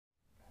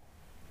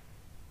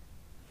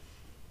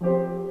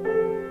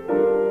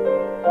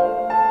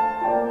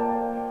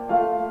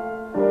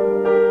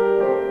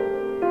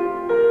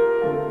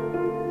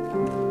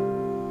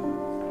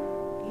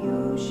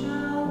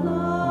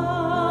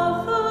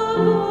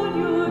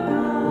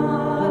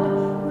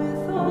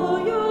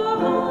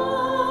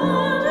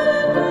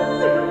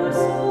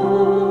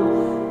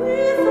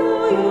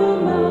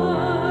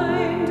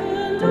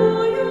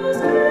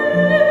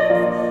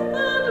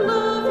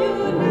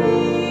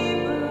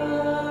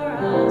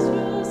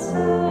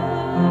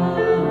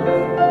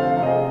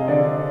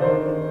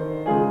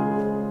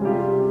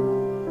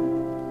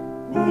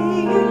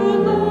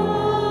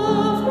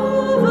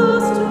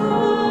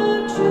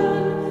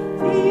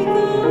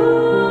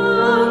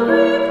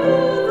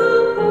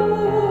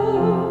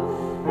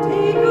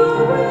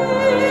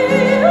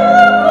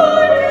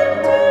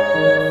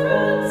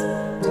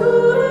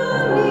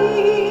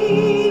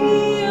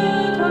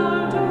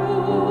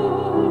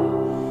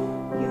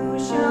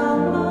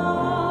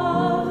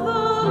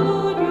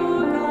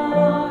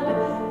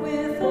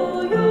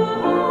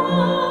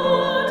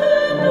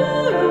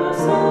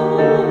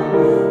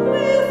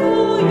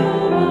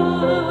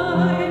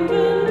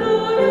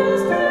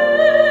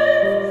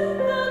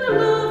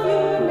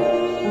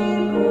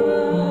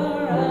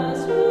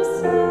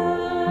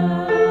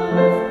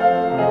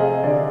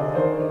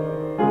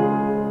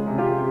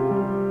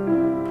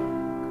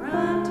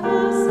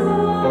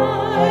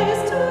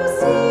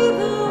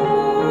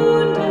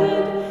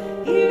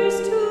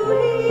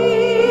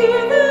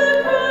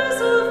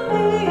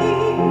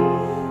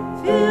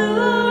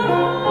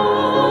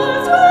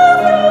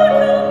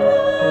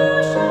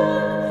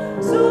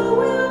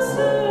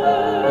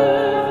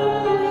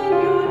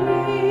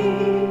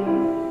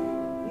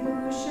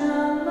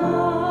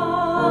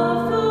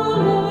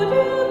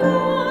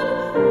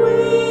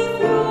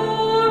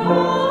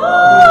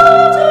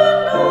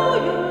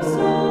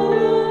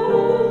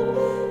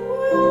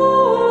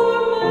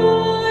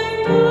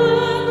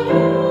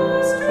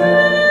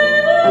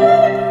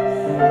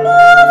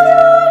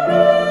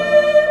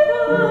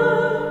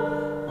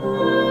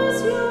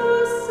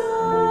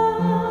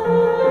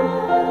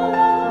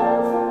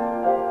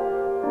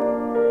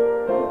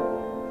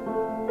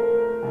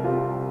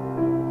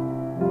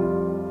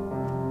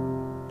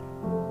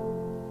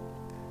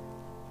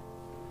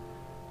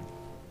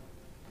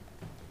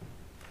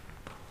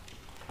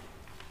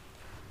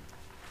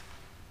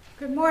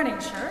Good morning,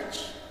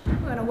 church. We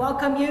want to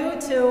welcome you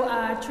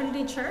to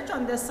Trinity Church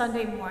on this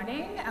Sunday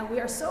morning.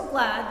 We are so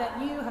glad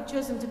that you have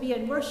chosen to be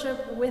in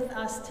worship with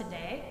us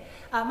today.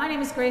 My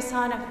name is Grace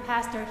Hahn. I'm the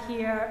pastor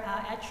here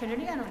at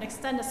Trinity, and I want to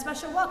extend a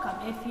special welcome.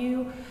 If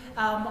you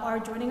are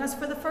joining us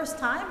for the first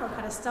time or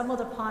kind of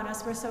stumbled upon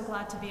us, we're so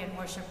glad to be in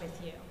worship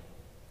with you.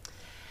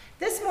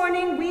 This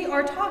morning, we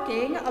are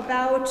talking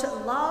about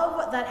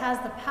love that has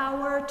the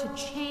power to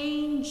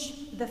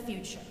change the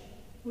future.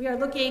 We are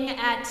looking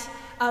at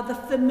the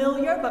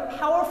familiar but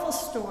powerful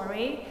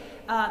story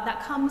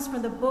that comes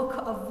from the book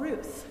of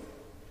Ruth.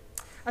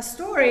 A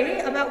story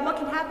about what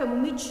can happen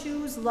when we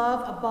choose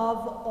love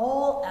above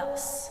all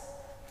else.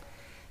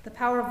 The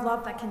power of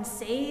love that can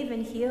save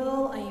and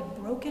heal a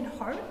broken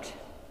heart,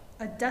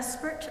 a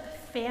desperate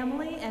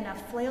family, and a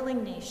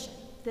flailing nation.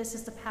 This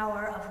is the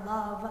power of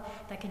love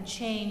that can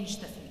change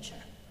the future.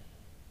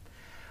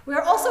 We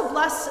are also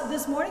blessed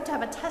this morning to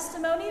have a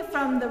testimony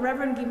from the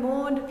Reverend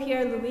Guimond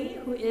Pierre-Louis,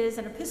 who is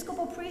an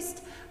Episcopal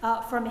priest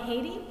from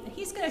Haiti.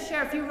 He's going to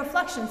share a few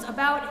reflections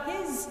about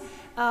his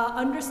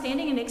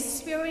understanding and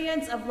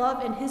experience of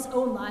love in his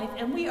own life,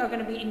 and we are going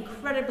to be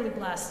incredibly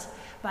blessed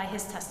by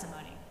his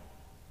testimony.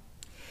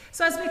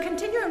 So as we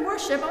continue in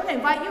worship, I want to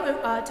invite you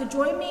to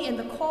join me in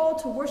the call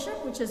to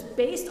worship, which is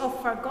based off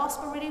of our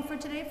gospel reading for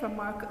today from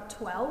Mark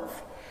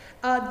 12.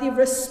 The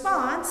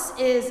response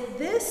is,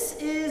 "This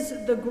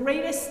is the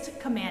greatest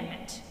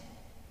commandment."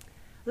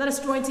 Let us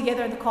join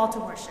together in the call to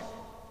worship.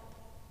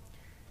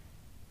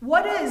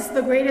 What is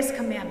the greatest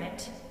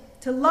commandment?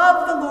 To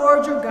love the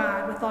Lord your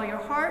God with all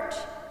your heart,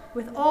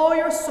 with all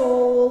your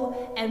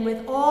soul, and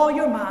with all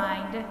your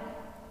mind.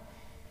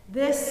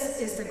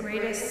 This is the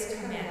greatest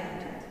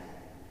commandment.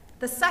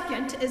 The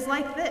second is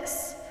like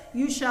this: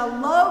 you shall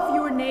love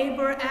your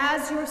neighbor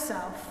as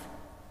yourself.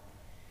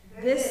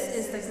 This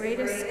is the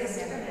greatest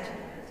commandment.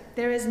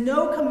 There is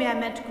no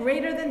commandment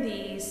greater than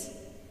these.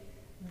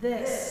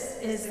 This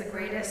is the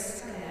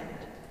greatest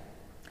commandment.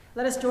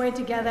 Let us join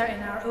together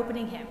in our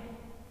opening hymn.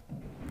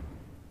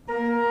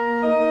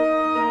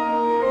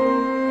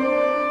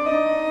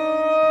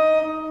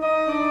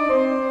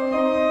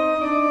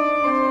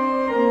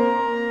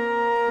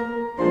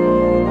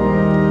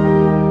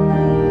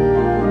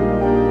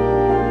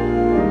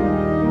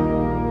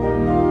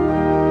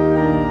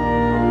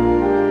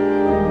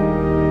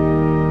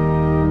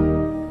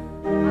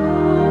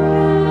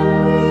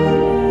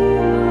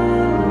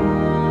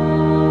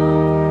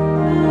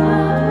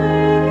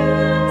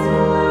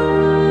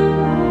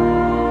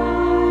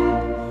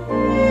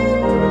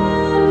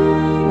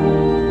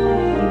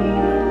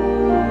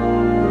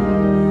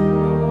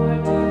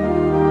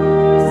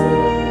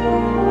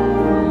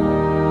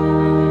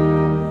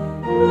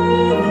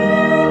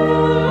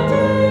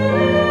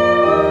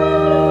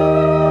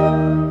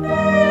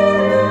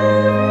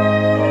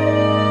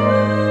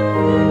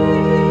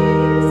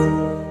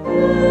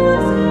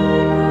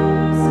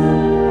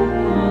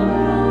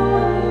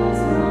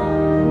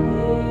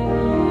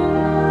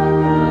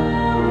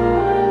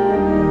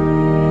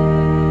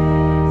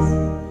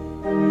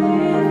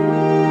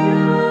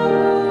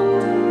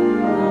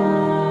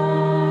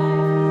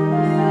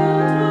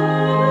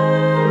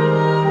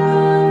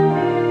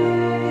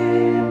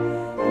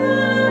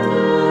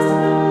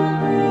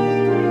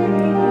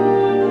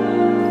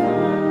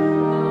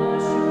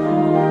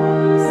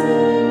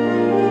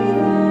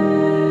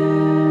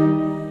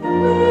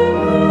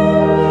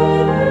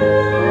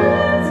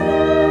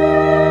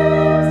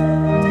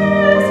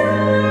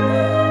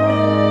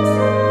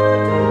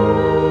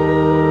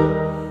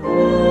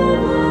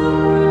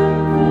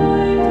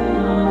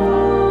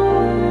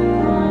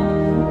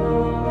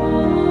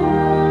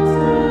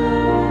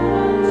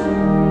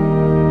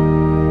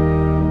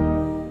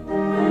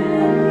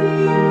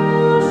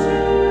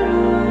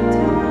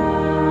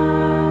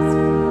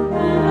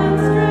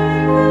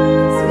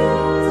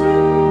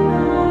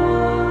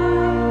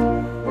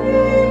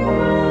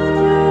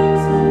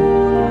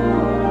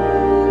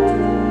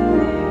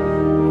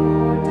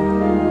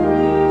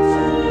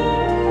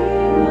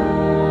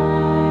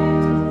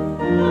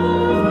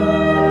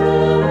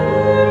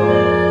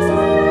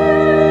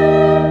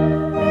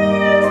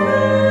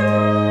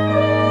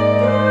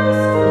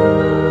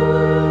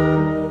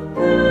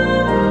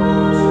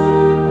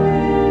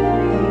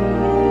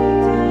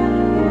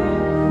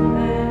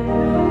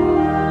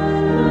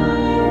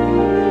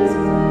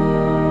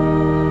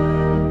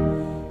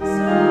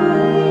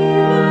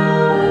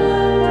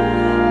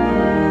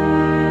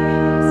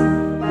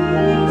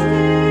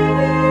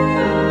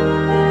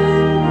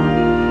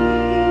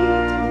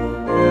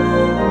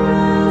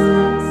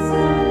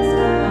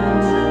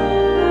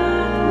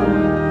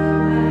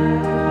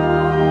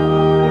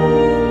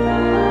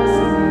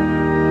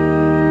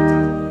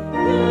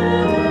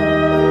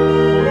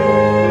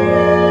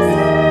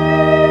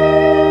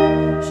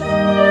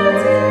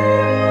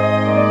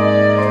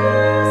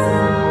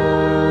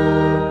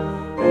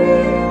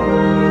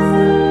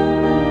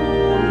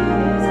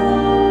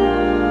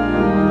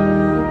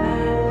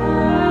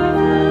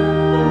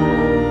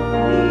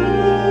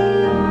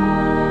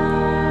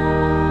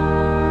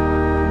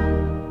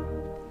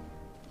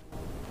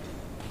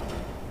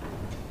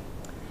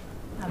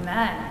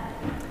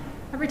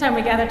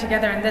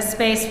 together in this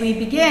space, we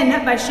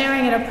begin by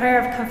sharing in a prayer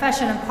of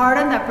confession and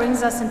pardon that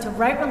brings us into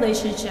right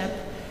relationship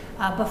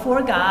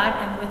before God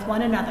and with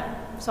one another.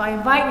 So I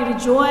invite you to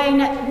join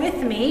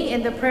with me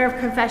in the prayer of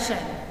confession.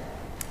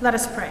 Let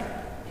us pray.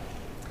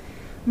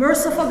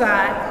 Merciful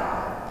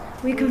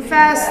God, we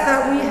confess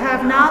that we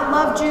have not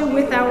loved you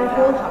with our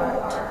whole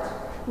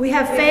heart. We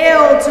have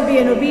failed to be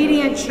an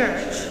obedient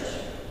church.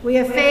 We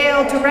have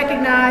failed to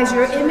recognize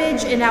your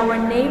image in our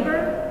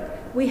neighbor.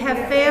 We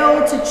have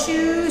failed to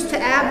choose to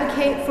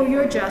advocate for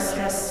your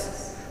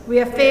justice. We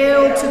have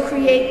failed to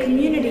create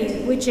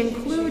community which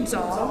includes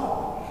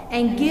all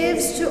and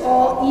gives to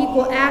all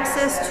equal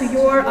access to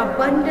your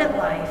abundant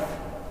life.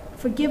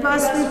 Forgive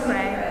us, we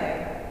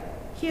pray.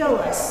 Heal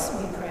us,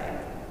 we pray.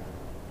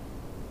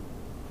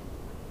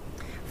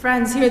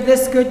 Friends, hear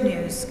this good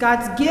news.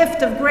 God's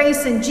gift of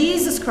grace in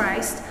Jesus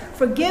Christ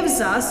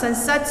forgives us and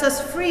sets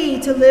us free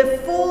to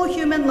live full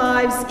human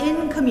lives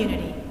in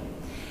community.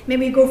 May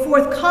we go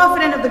forth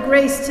confident of the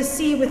grace to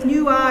see with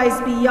new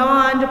eyes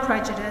beyond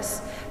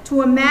prejudice,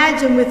 to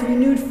imagine with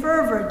renewed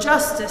fervor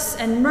justice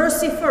and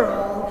mercy for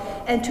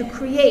all, and to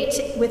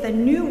create with a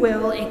new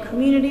will a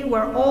community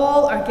where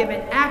all are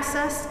given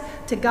access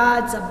to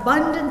God's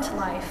abundant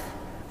life.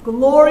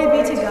 Glory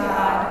be to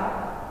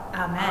God.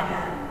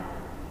 Amen.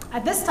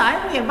 At this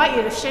time, we invite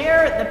you to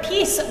share the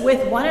peace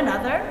with one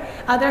another.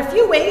 There are a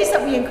few ways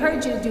that we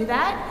encourage you to do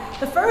that.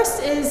 The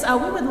first is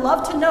we would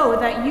love to know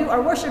that you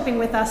are worshiping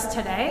with us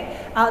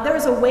today. There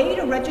is a way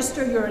to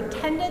register your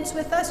attendance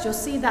with us. You'll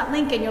see that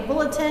link in your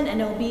bulletin, and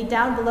it'll be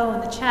down below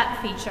in the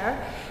chat feature.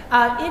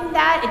 In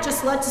that, it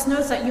just lets us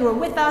know that you are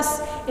with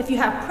us. If you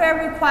have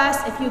prayer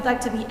requests, if you'd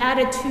like to be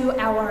added to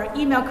our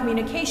email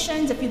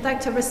communications, if you'd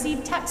like to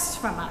receive texts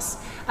from us,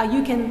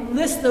 you can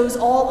list those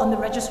all on the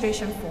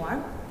registration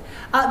form.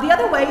 The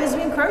other way is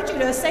we encourage you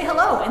to say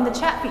hello in the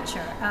chat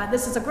feature.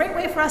 This is a great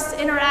way for us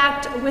to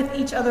interact with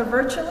each other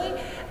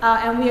virtually,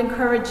 and we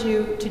encourage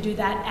you to do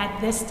that at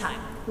this time.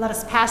 Let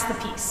us pass the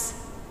peace.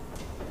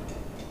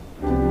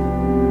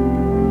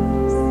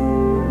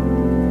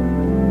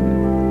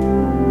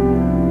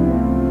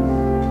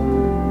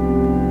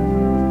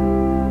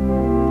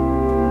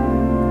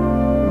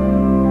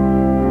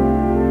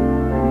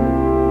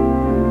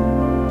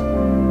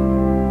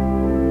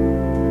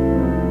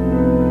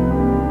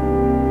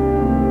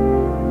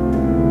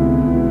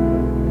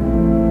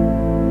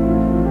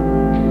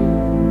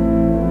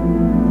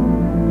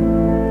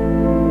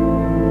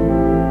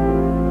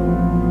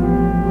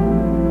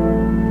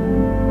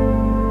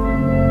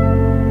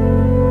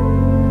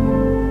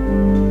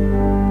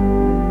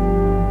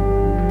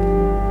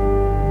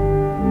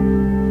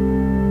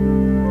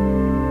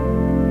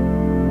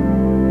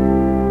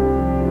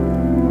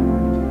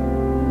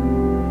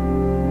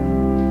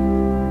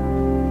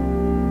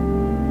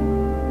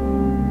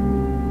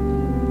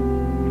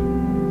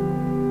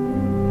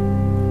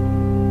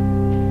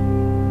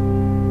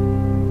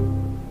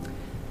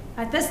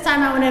 At this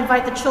time, I want to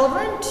invite the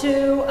children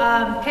to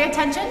pay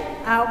attention.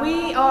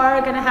 We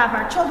are going to have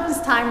our children's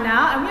time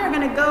now, and we are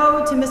going to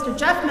go to Mr.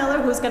 Jeff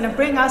Miller, who's going to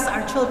bring us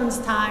our children's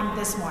time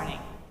this morning.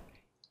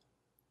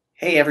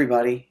 Hey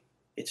everybody,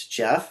 it's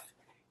Jeff,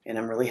 and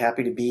I'm really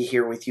happy to be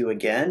here with you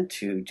again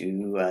to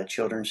do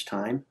children's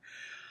time.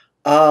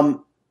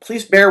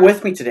 Please bear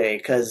with me today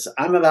because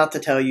I'm about to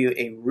tell you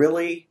a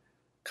really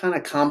kind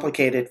of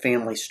complicated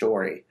family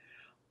story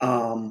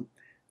that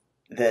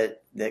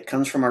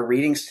comes from our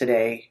readings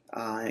today.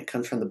 It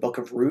comes from the book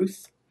of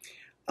Ruth,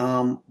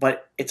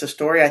 but it's a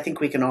story I think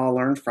we can all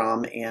learn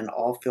from and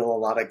all feel a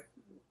lot of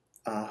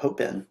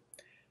hope in.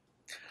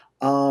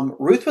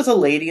 Ruth was a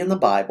lady in the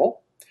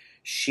Bible.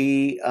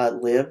 She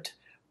lived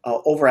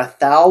over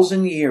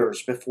 1,000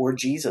 years before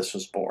Jesus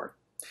was born.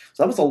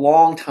 So that was a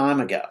long time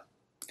ago.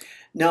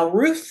 Now,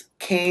 Ruth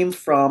came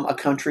from a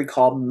country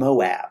called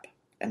Moab,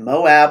 and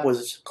Moab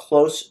was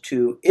close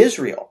to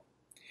Israel.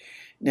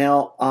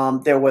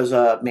 Now, there was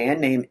a man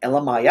named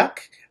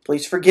Elimelech.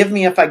 Please forgive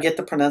me if I get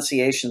the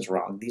pronunciations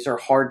wrong. These are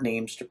hard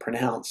names to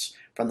pronounce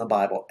from the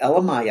Bible.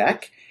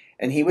 Elimelech,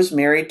 and he was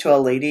married to a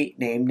lady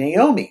named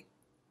Naomi,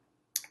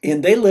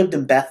 and they lived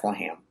in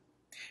Bethlehem.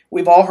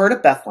 We've all heard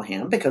of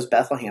Bethlehem because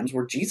Bethlehem's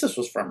where Jesus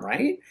was from,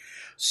 right?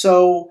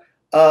 So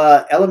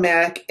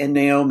Elimelech and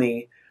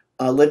Naomi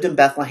lived in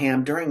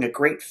Bethlehem during a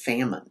great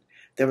famine.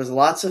 There was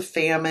lots of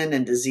famine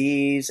and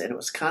disease, and it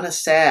was kind of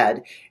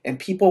sad, and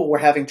people were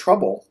having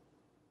trouble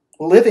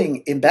living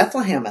in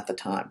Bethlehem at the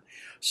time.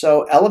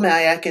 So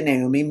Elimelech and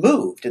Naomi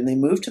moved, and they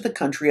moved to the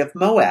country of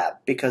Moab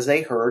because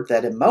they heard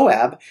that in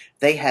Moab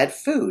they had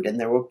food and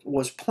there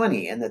was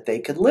plenty and that they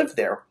could live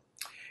there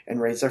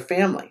and raise their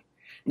family.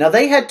 Now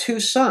they had 2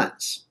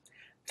 sons.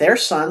 Their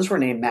sons were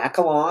named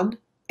Machlon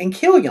and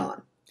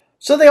Chilion.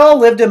 So they all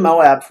lived in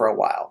Moab for a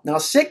while. Now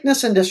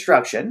sickness and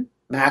destruction,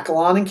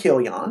 Machlon and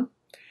Chilion,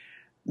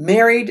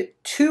 married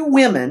 2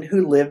 women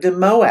who lived in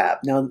Moab.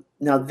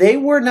 Now they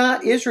were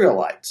not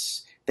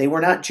Israelites. They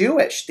were not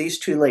Jewish, these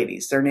 2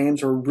 ladies. Their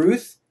names were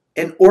Ruth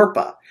and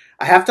Orpah.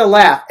 I have to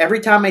laugh. Every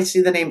time I see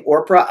the name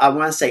Orpah, I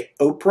want to say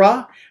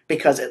Oprah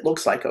because it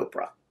looks like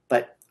Oprah.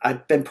 But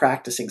I've been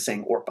practicing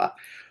saying Orpah.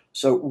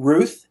 So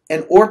Ruth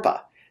and Orpah.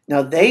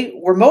 Now they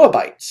were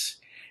Moabites.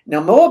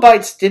 Now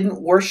Moabites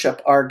didn't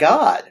worship our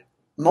God.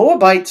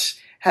 Moabites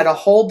had a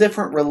whole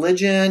different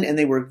religion, and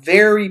they were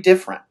very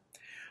different.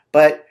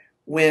 But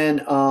when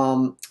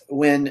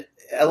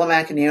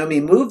Elimelech and Naomi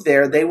moved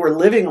there, they were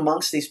living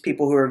amongst these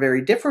people who were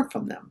very different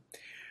from them.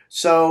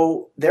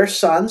 So their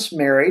sons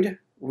married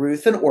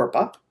Ruth and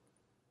Orpah.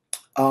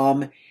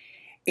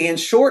 And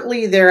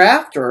shortly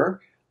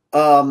thereafter,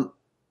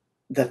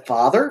 the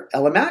father,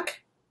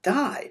 Elimelech,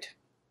 died.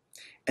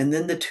 And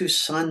then the two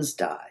sons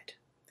died.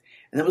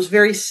 And that was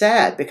very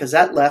sad because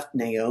that left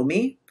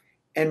Naomi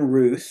and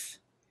Ruth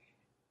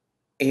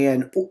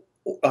and,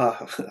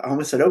 I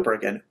almost said Oprah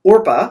again,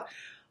 Orpah,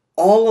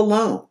 all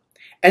alone.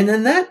 And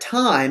in that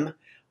time,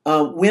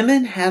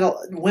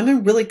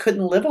 women really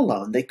couldn't live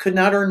alone. They could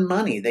not earn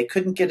money. They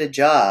couldn't get a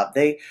job.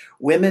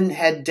 Women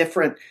had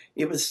different.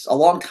 It was a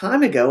long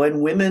time ago,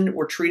 and women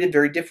were treated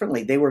very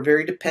differently. They were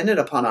very dependent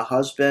upon a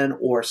husband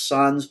or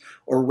sons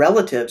or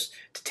relatives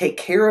to take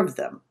care of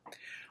them.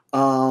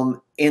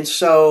 And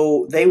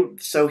so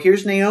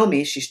here's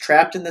Naomi. She's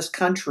trapped in this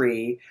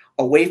country,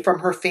 away from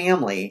her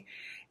family,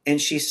 and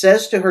she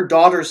says to her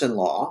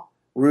daughters-in-law,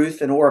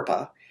 Ruth and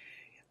Orpah,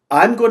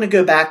 I'm going to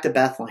go back to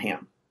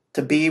Bethlehem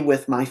to be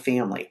with my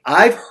family.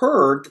 I've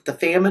heard that the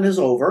famine is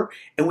over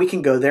and we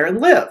can go there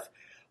and live.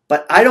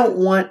 But I don't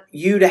want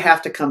you to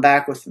have to come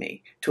back with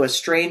me to a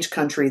strange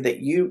country that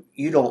you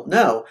don't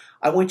know.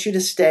 I want you to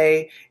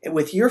stay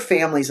with your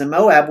families in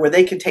Moab where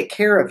they can take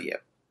care of you.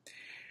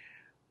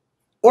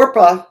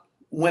 Orpah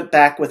went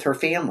back with her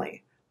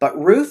family,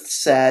 but Ruth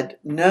said,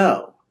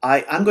 no,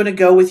 I'm going to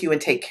go with you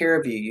and take care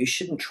of you. You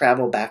shouldn't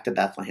travel back to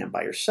Bethlehem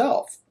by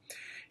yourself.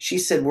 She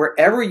said,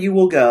 wherever you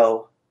will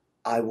go,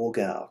 I will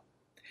go.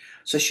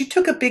 So she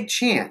took a big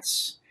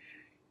chance.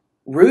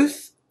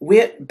 Ruth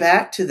went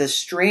back to this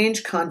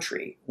strange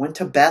country, went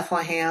to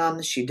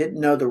Bethlehem. She didn't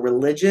know the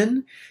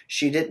religion.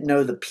 She didn't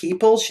know the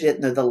people. She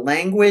didn't know the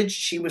language.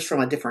 She was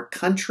from a different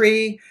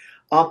country.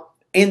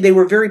 And they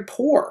were very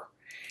poor.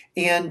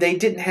 And they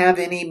didn't have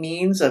any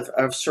means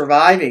of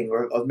surviving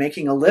or of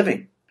making a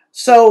living.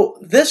 So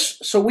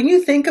when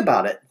you think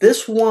about it,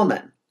 this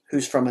woman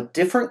who's from a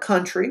different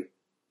country,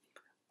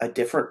 a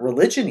different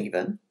religion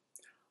even,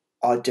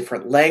 a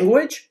different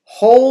language,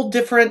 whole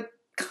different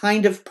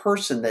kind of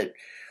person that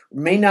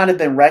may not have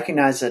been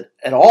recognized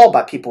at all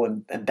by people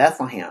in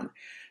Bethlehem.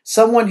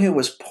 Someone who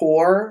was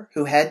poor,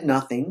 who had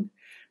nothing.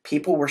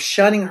 People were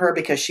shunning her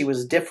because she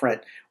was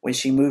different when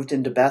she moved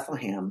into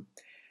Bethlehem.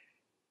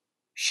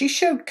 She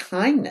showed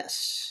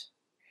kindness.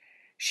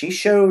 She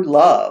showed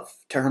love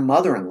to her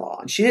mother-in-law,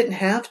 and she didn't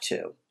have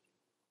to.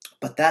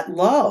 But that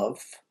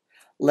love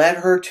led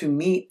her to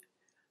meet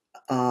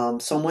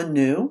someone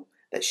new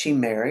that she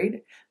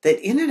married that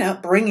ended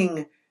up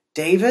bringing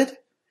David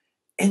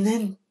and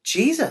then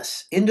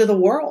Jesus into the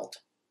world.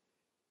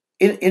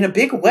 In a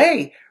big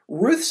way,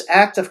 Ruth's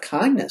act of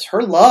kindness,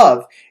 her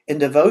love and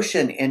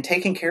devotion and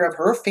taking care of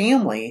her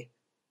family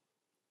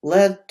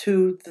led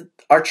to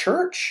our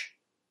church.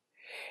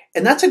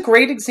 And that's a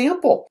great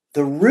example.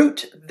 The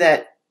root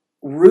that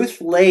Ruth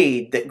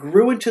laid that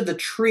grew into the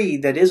tree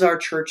that is our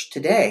church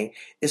today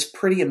is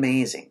pretty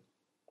amazing.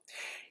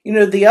 You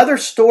know, the other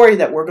story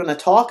that we're going to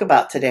talk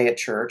about today at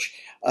church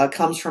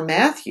comes from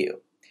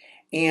Matthew.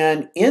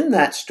 And in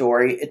that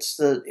story, it's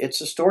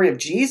a story of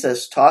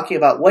Jesus talking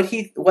about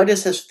what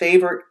is his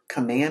favorite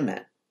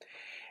commandment.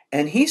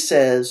 And he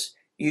says,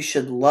 you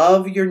should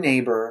love your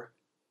neighbor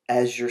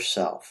as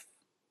yourself.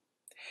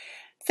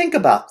 Think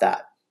about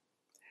that.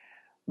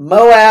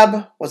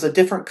 Moab was a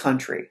different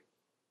country,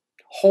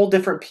 whole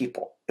different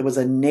people. It was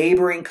a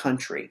neighboring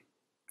country,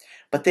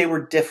 but they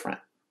were different.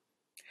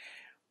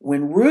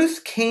 When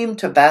Ruth came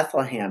to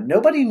Bethlehem,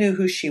 nobody knew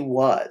who she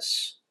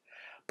was,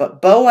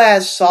 but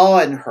Boaz saw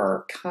in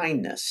her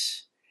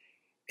kindness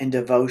and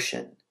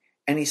devotion,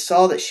 and he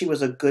saw that she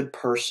was a good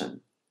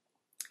person.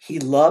 He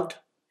loved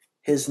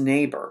his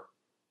neighbor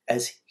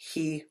as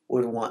he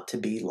would want to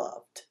be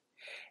loved.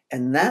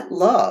 And that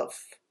love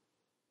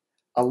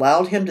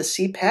allowed him to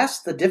see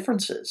past the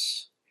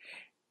differences,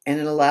 and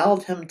it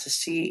allowed him to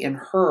see in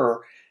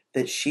her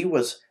that she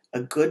was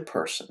a good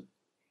person.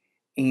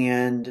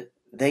 And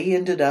they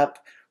ended up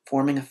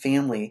forming a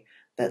family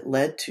that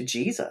led to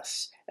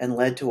Jesus and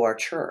led to our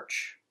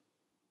church.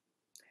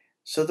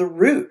 So the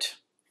root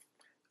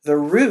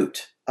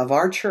of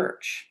our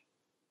church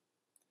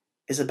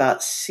is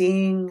about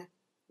seeing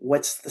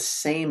what's the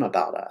same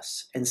about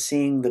us and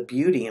seeing the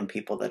beauty in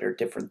people that are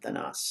different than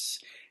us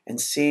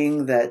and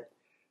seeing that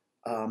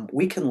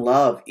we can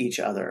love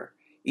each other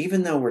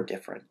even though we're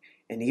different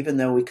and even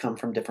though we come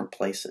from different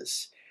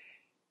places.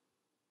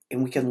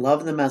 And we can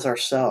love them as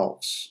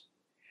ourselves,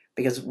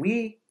 because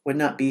we would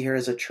not be here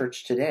as a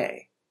church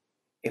today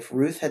if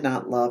Ruth had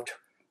not loved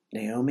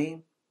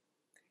Naomi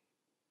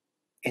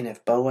and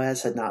if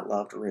Boaz had not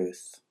loved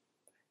Ruth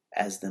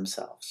as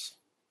themselves.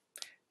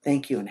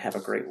 Thank you and have a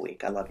great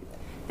week. I love you.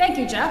 Thank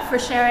you, Jeff, for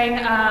sharing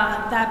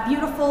that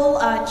beautiful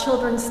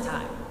children's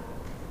time.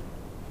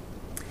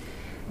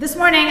 This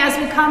morning, as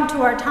we come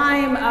to our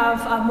time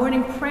of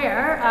morning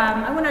prayer,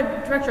 I want to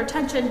direct your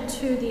attention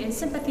to the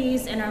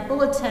sympathies in our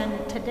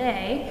bulletin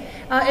today.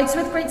 It's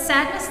with great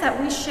sadness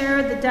that we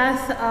share the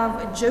death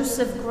of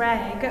Joseph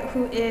Gregg,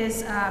 who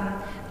is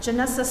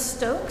Janessa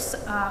Stokes'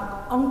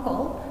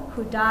 uncle,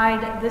 who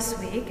died this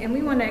week. And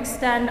we want to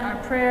extend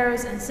our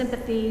prayers and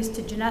sympathies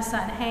to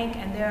Janessa and Hank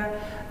and their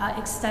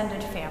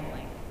extended family.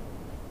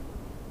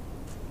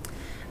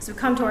 As we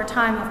come to our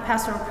time of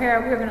pastoral prayer,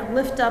 we are going to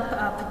lift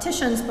up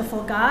petitions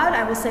before God.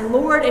 I will say,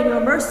 Lord, in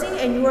your mercy,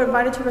 and you are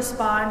invited to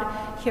respond.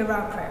 Hear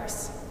our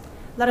prayers.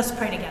 Let us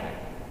pray together.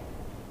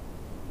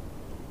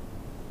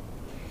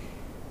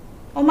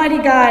 Almighty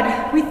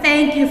God, we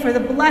thank you for the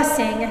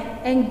blessing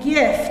and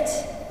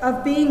gift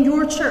of being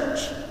your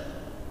church,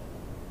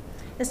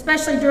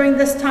 especially during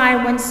this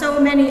time when so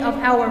many of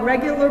our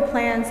regular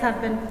plans have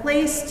been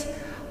placed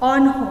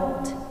on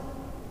hold.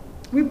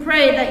 We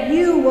pray that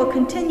you will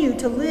continue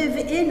to live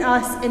in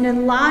us and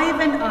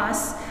enliven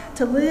us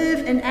to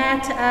live and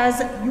act as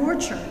your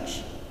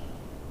church,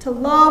 to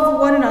love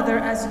one another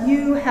as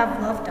you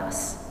have loved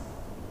us.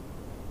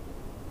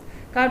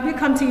 God, we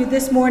come to you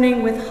this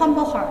morning with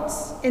humble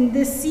hearts in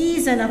this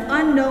season of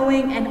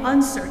unknowing and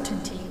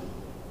uncertainty.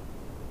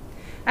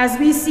 As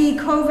we see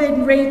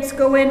COVID rates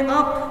going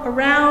up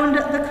around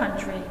the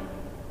country,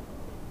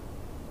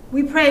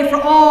 we pray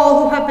for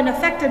all who have been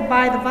affected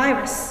by the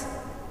virus,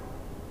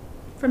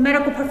 for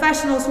medical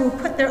professionals who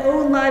put their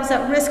own lives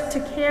at risk to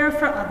care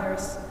for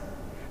others,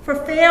 for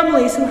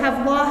families who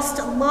have lost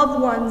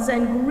loved ones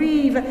and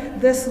grieve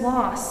this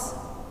loss,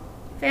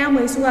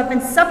 families who have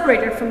been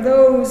separated from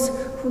those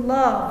who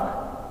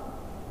love,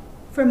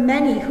 for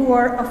many who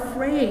are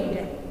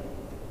afraid.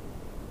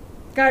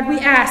 God, we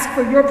ask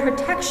for your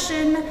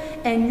protection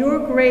and your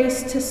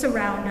grace to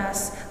surround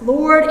us.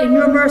 Lord, in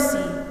your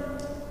mercy,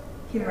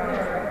 hear our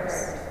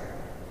prayers.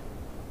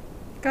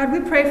 God,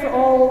 we pray for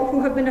all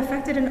who have been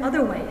affected in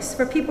other ways,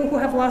 for people who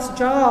have lost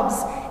jobs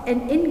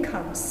and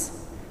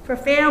incomes, for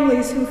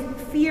families who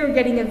fear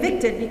getting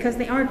evicted because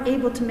they aren't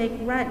able to make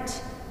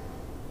rent,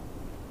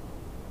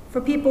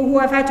 for people who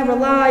have had to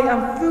rely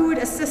on food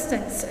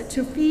assistance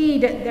to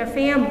feed their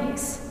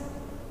families.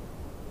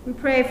 We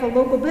pray for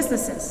local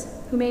businesses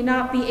who may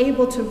not be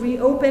able to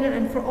reopen,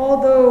 and for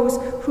all those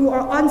who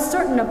are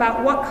uncertain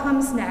about what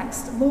comes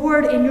next.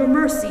 Lord, in your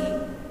mercy,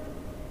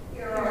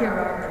 hear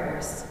our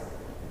prayers.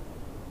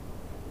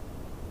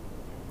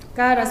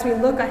 God, as we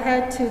look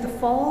ahead to the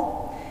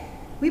fall,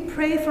 we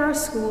pray for our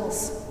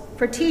schools,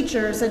 for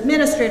teachers,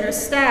 administrators,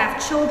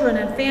 staff, children,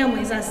 and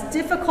families as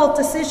difficult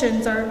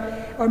decisions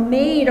are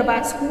made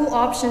about school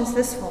options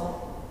this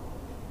fall.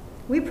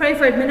 We pray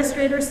for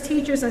administrators,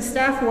 teachers, and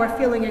staff who are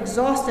feeling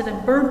exhausted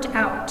and burnt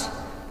out.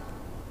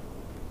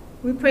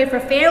 We pray for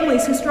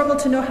families who struggle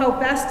to know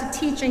how best to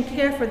teach and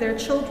care for their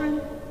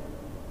children.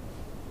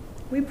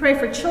 We pray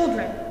for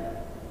children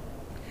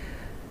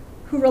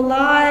who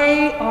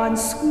rely on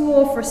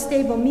school for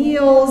stable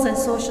meals and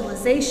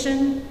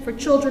socialization, for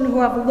children who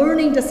have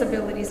learning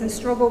disabilities and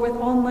struggle with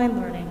online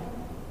learning.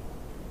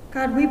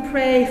 God, we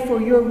pray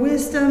for your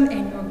wisdom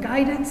and your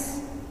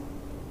guidance,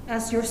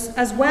 as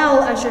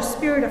well as your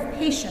spirit of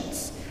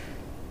patience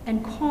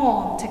and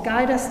calm to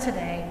guide us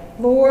today.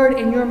 Lord,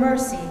 in your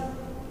mercy,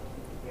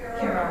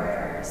 hear our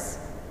prayers.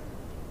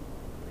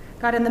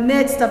 God, in the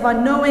midst of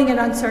unknowing and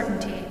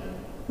uncertainty,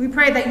 we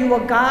pray that you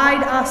will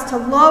guide us to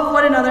love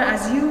one another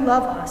as you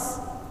love us.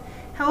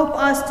 Help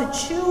us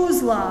to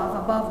choose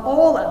love above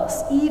all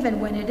else, even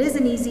when it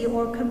isn't easy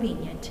or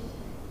convenient.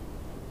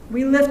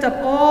 We lift up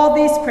all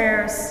these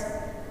prayers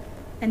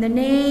in the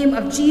name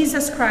of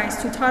Jesus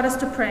Christ, who taught us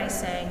to pray,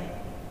 saying,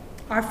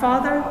 Our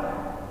Father,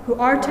 who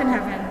art in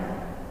heaven,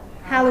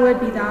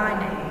 hallowed be thy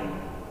name.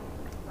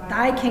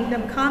 Thy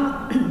kingdom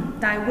come,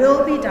 thy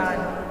will be done,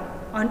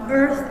 on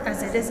earth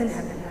as it is in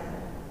heaven.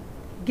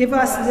 Give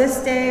us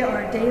this day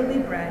our daily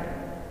bread,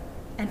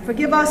 and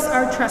forgive us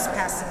our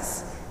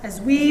trespasses, as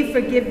we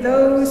forgive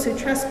those who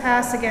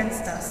trespass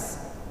against us.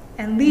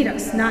 And lead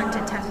us not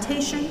into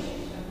temptation,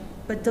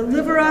 but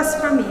deliver us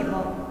from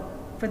evil.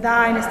 For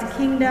thine is the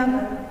kingdom,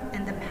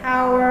 and the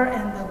power,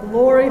 and the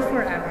glory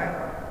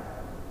forever.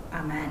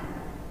 Amen.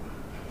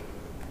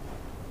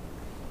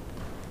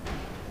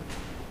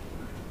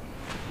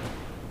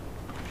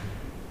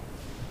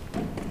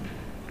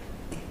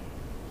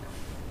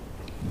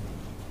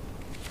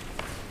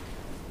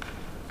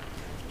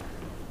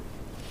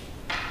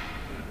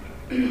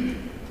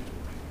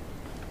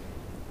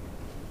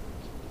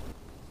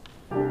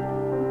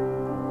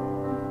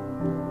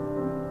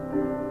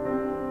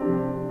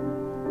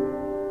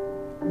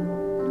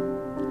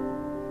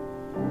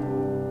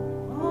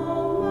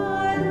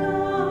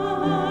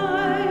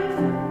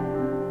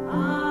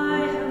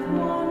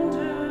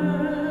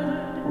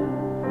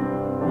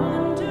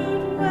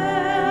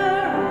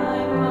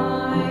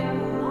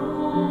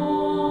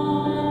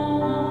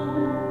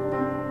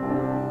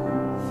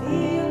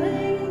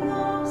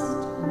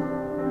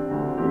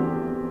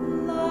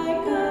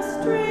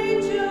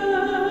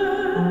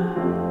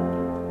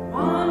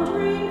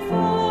 Wandering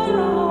far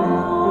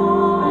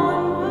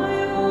on my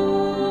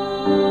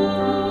own.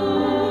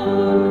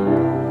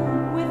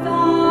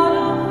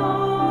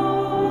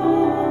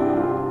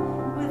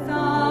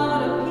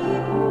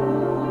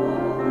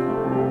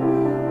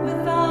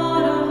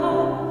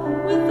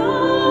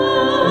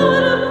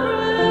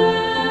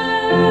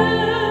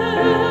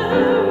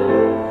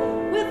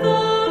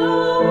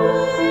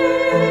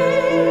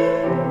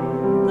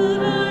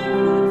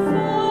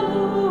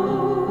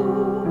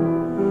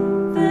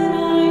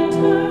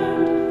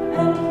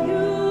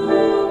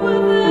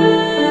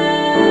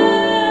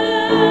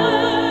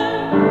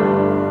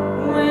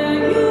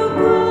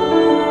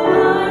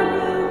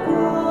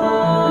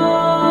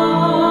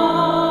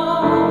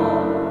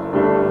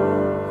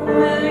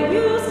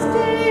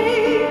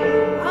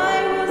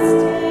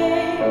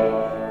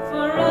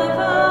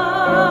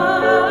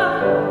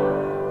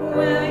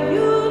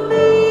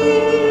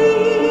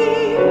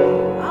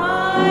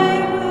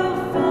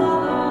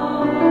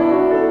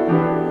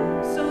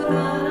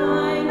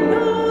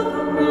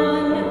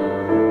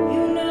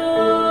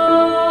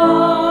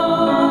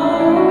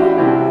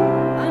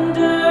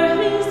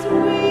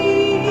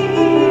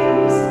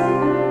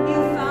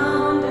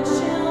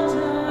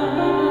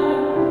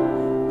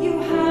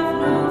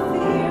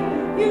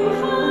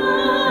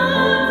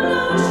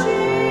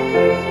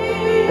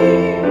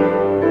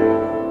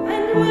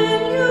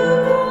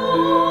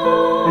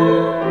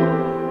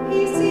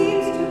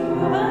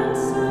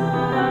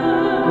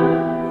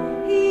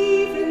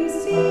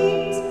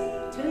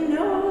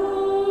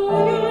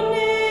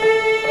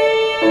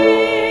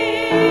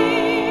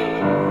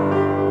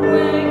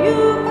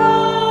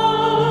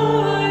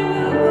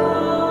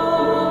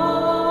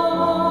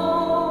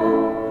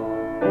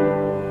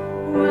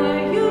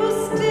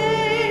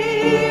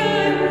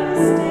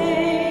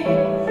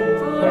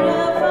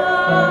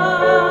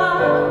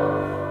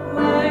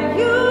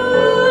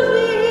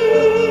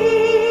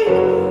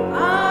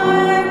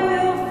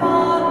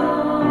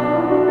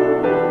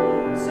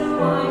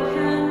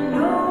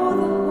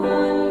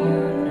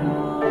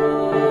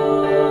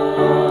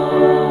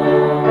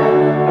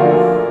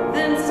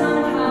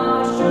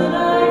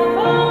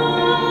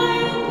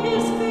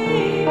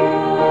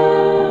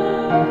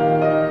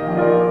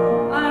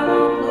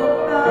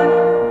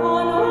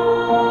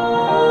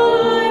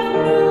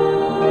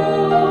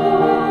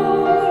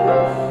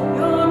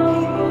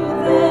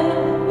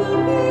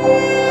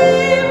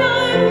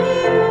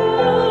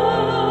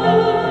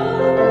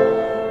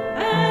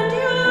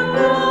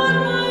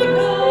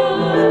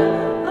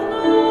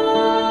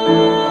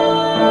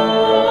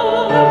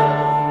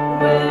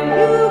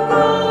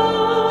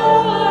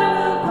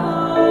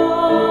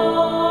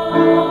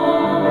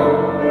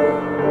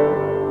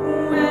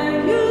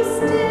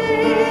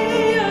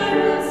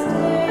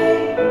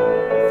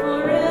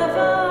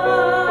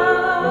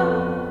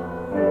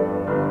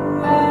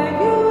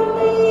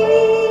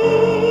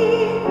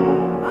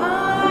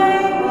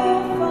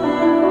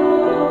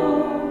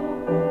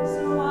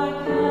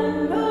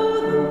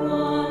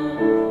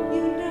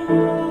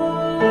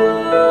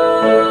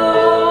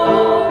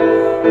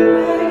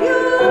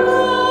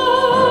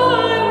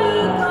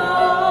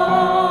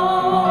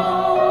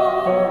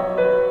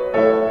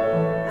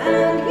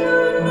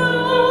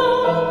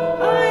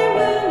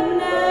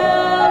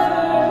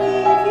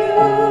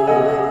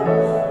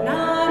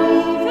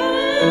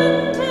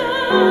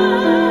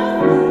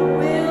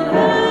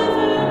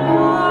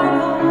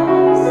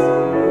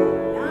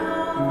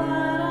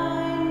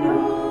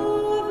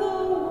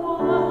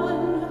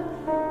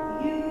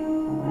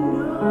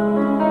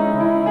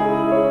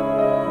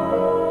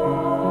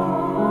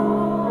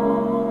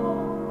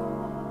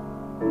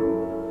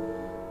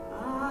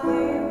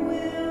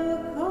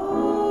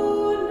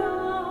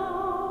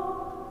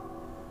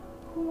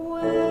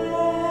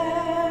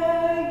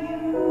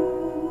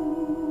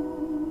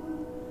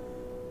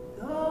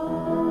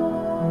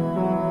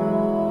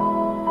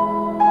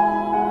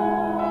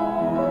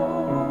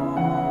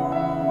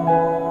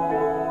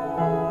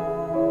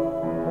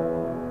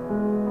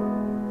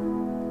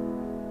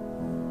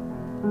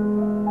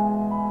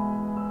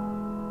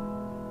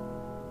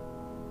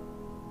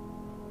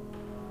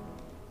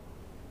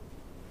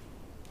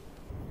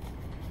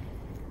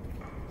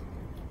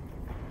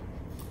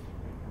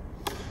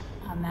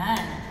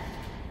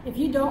 If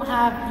you don't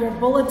have your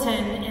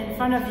bulletin in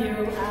front of you,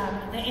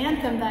 the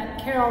anthem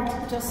that Carol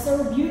just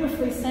so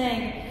beautifully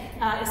sang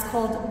is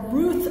called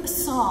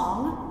Ruth's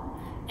Song.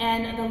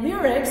 And the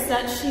lyrics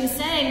that she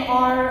sang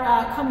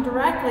come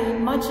directly,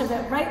 much of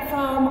it, right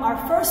from our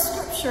first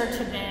scripture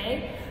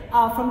today,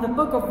 from the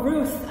book of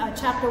Ruth,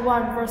 chapter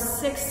 1, verse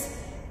 6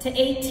 to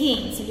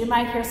 18. So you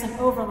might hear some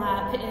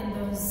overlap in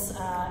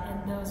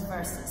those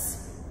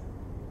verses.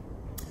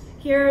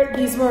 Hear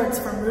these words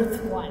from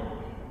Ruth 1.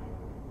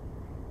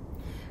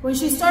 When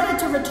she started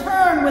to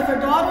return with her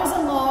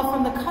daughters-in-law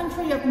from the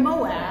country of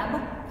Moab,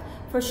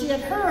 for she had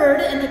heard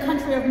in the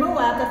country of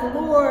Moab that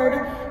the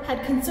Lord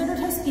had considered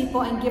his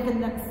people and given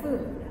them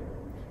food.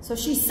 So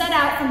she set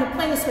out from the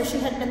place where she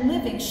had been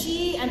living,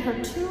 she and her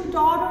 2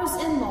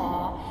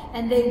 daughters-in-law,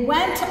 and they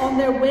went on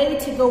their way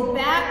to go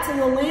back to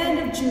the land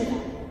of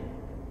Judah.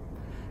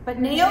 But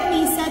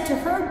Naomi said to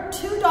her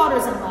 2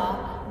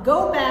 daughters-in-law,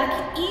 "Go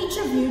back, each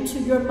of you, to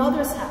your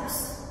mother's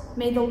house.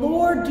 May the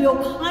Lord deal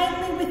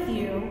kindly with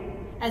you,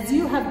 as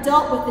you have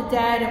dealt with the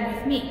dead and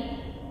with me.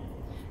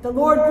 The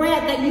Lord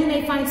grant that you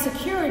may find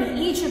security,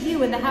 each of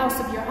you, in the house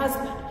of your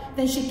husband."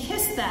 Then she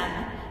kissed them,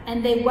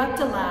 and they wept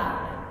aloud.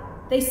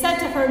 They said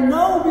to her,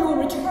 "No, we will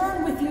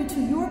return with you to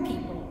your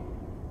people."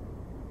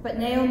 But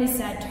Naomi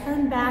said,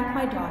 "Turn back,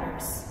 my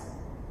daughters.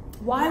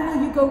 Why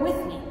will you go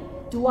with me?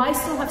 Do I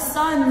still have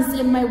sons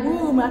in my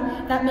womb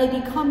that may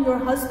become your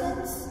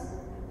husbands?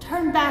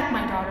 Turn back,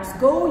 my daughters.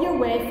 Go your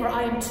way, for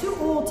I am too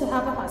old to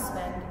have a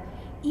husband.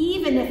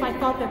 Even if I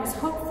thought there was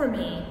hope for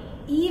me,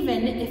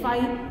 even if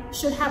I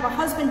should have a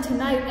husband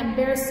tonight and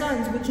bear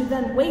sons, would you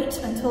then wait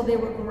until they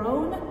were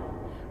grown?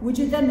 Would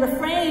you then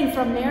refrain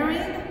from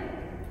marrying?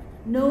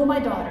 No, my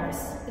daughters,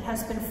 it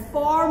has been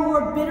far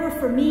more bitter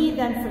for me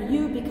than for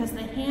you, because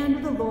the hand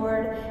of the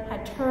Lord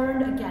had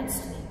turned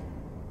against me."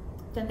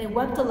 Then they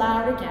wept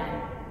aloud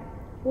again.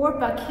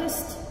 Orpah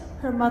kissed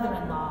her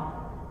mother-in-law,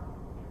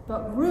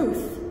 but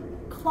Ruth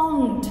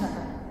clung to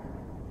her.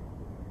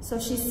 So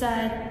she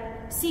said,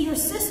 "See, your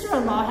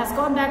sister-in-law has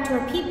gone back to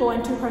her people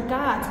and to her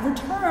gods.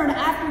 Return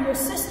after your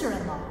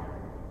sister-in-law."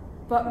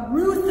 But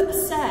Ruth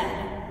said,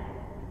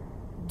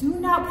 "Do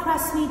not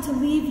press me to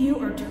leave you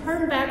or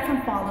turn back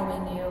from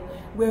following you.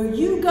 Where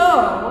you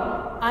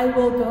go, I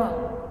will go.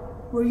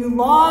 Where you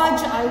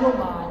lodge, I will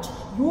lodge.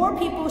 Your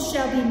people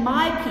shall be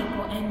my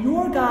people, and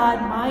your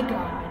God my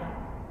God.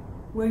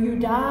 Where you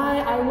die,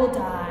 I will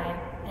die,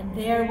 and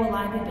there will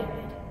I be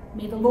buried.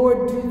 May the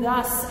Lord do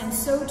thus and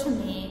so to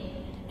me,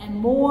 and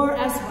more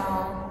as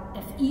well,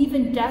 if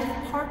even death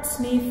parts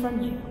me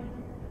from you."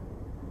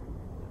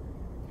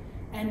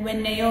 And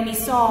when Naomi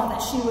saw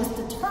that she was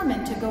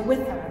determined to go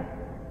with her,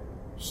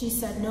 she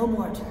said no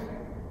more to her.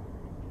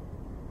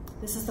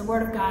 This is the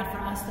word of God for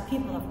us, the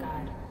people of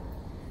God.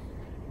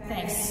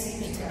 Thanks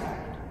be to God.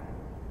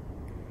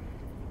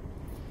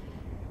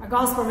 Our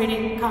gospel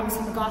reading comes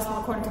from the gospel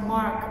according to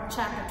Mark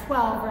chapter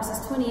 12,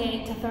 verses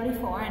 28 to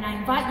 34. And I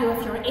invite you,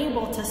 if you're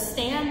able, to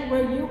stand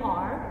where you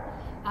are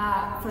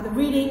for the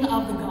reading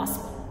of the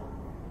gospel.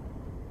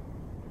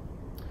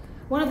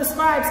 One of the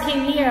scribes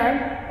came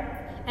near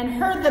and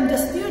heard them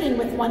disputing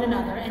with one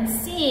another, and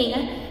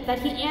seeing that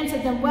he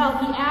answered them well,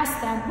 he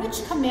asked them,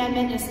 "Which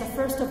commandment is the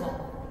first of all?"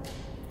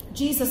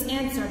 Jesus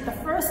answered, "The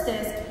first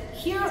is,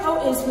 'Hear,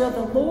 O Israel,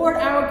 the Lord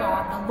our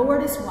God, the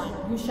Lord is one.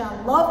 You shall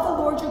love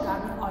the Lord your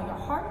God with all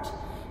your heart,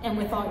 and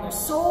with all your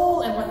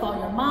soul, and with all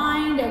your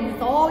mind, and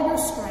with all your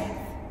strength.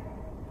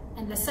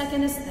 And the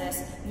second is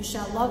this, you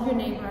shall love your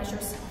neighbor as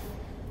yourself.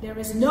 There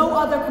is no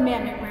other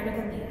commandment greater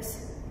than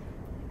these.'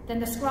 Then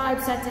the scribe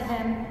said to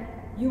him,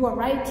 'You are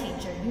right,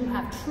 teacher. You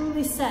have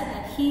truly said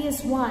that he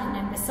is one,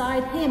 and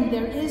beside him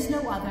there is no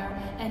other,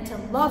 and to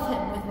love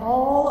him with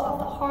all of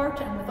the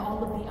heart, and with all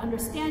of the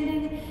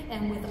understanding,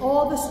 and with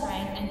all the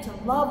strength, and to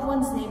love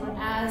one's neighbor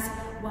as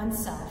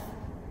oneself.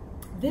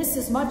 This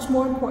is much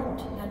more important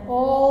than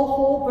all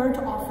whole burnt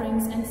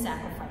offerings and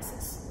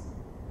sacrifices.'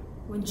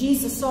 When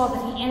Jesus saw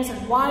that he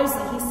answered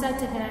wisely, he said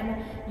to him,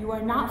 'You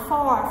are not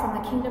far from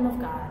the kingdom of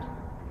God.'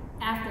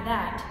 After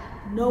that,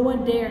 no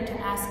one dared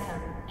to ask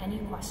him any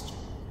question."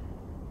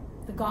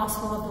 The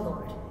Gospel of the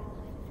Lord.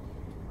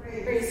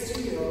 Praise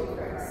to you, O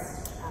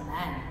Christ.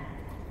 Amen.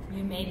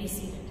 You may be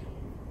seated.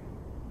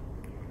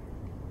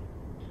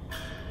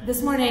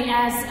 This morning,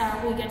 as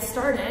we get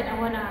started, I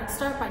want to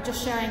start by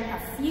just sharing a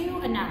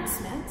few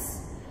announcements.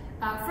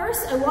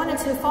 First, I wanted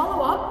to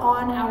follow up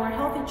on our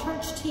Healthy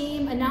Church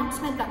Team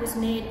announcement that was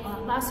made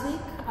last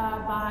week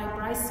by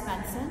Bryce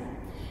Benson.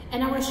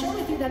 And I want to share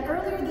with you that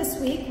earlier this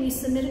week, we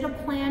submitted a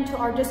plan to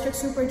our district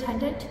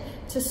superintendent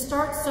to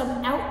start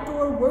some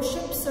outdoor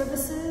worship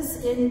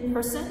services in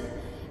person.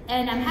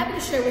 And I'm happy to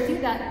share with you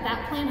that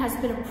that plan has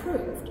been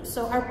approved.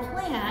 So our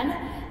plan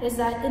is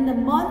that in the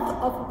month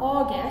of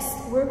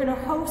August, we're going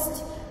to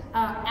host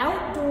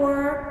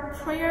outdoor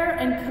prayer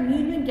and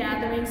communion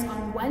gatherings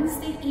on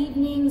Wednesday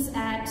evenings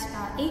at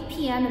 8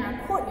 p.m. in our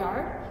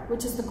courtyard,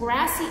 which is the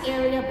grassy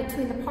area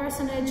between the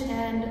parsonage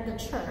and the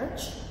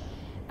church.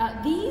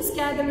 These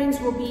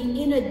gatherings will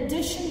be in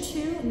addition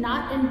to,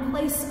 not in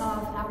place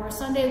of, our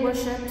Sunday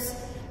worships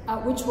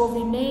which will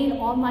remain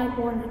online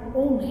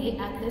only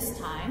at this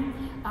time.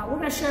 We're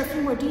going to share a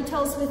few more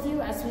details with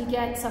you as we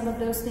get some of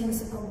those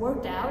things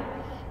worked out.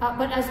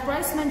 But as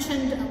Bryce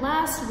mentioned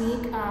last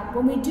week,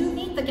 when we do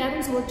meet, the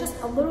gatherings will look just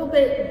a little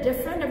bit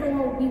different.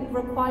 Everyone will be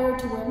required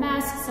to wear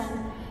masks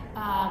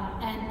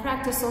and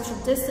practice social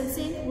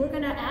distancing. We're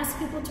going to ask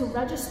people to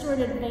register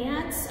in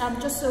advance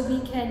just so we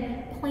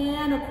can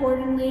plan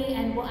accordingly,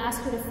 and we'll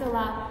ask you to fill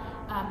out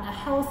a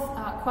health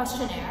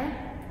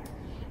questionnaire.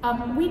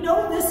 We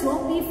know this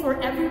won't be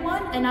for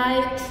everyone, and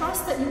I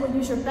trust that you will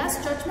use your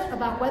best judgment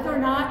about whether or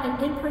not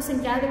an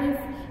in-person gathering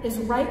is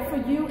right for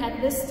you at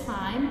this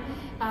time.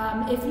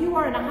 If you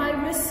are in a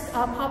high-risk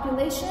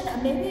population,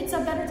 maybe it's a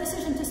better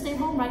decision to stay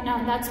home right now,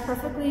 and that's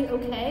perfectly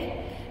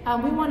okay.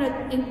 We want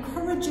to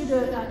encourage you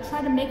to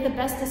try to make the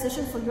best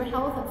decision for your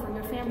health and for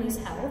your family's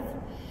health.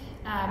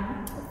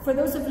 For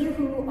those of you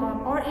who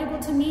are able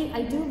to meet,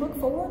 I do look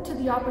forward to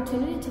the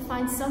opportunity to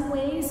find some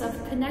ways of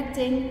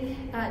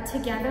connecting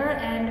together,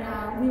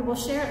 and we will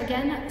share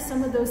again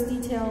some of those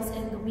details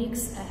in the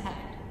weeks ahead.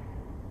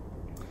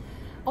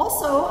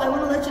 Also, I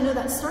want to let you know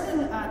that starting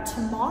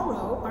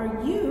tomorrow,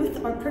 our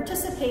youth are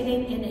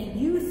participating in a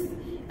youth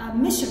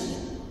mission week.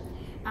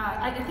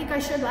 I think I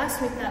shared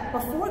last week that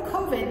before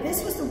COVID,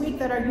 this was the week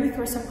that our youth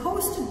were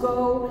supposed to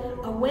go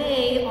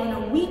away on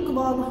a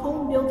week-long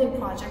home building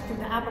project through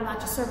the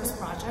Appalachia Service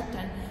Project,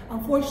 and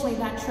unfortunately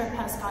that trip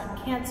has gotten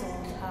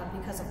canceled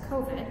because of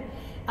COVID.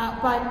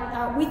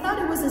 But we thought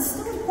it was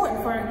still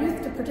important for our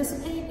youth to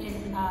participate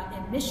in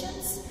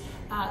missions.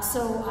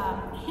 So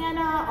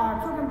Hannah,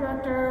 our program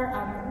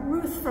director,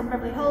 Ruth from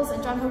Beverly Hills,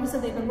 and John Hogan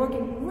said they've been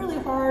working really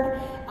hard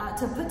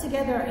to put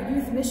together a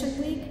youth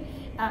mission week.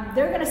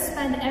 They're going to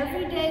spend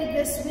every day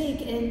this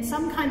week in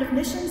some kind of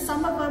mission.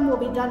 Some of them will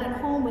be done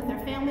at home with their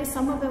families.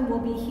 Some of them will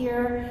be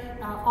here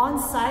on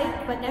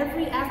site. But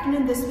every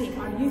afternoon this week,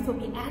 our youth will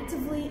be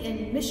actively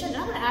in mission. And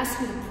I'm going to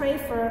ask you to pray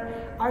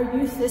for our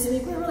youth this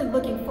week. We're really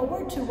looking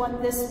forward to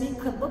what this week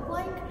could look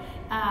like.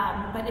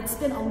 But it's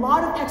been a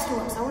lot of extra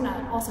work. So I want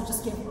to also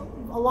just give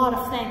a lot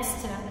of thanks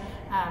to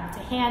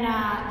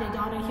Hannah, De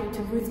Donahue,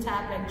 to Ruth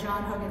Tapp, and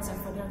John Hoganson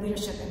for their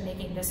leadership in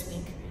making this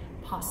week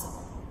possible.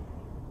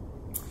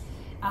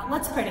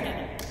 Let's pray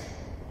together.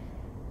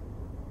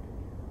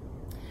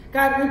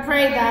 God, we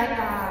pray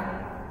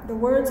that the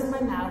words of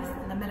my mouth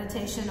and the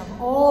meditation of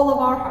all of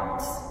our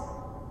hearts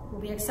will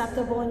be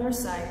acceptable in your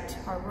sight,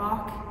 our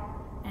rock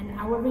and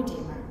our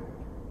Redeemer.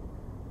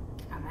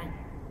 Amen.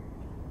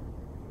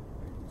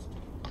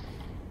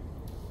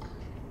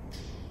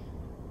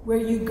 Where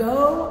you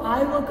go,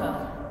 I will go.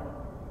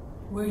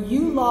 Where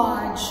you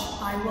lodge,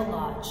 I will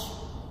lodge.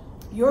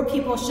 Your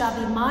people shall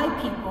be my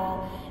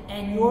people,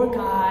 and your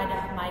God,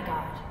 my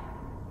God.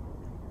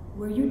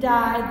 Where you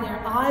died,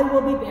 there I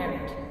will be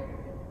buried.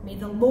 May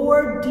the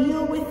Lord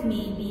deal with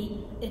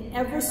me in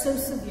ever so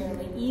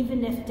severely,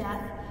 even if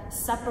death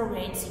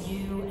separates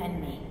you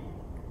and me.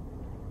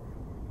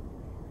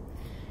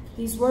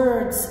 These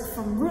words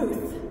from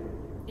Ruth,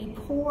 a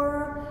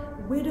poor,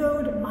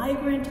 widowed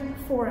migrant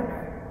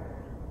foreigner,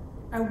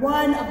 are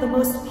one of the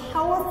most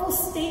powerful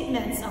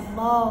statements of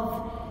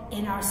love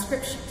in our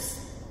scriptures.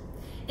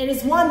 It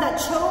is one that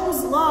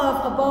chose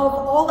love above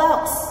all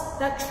else,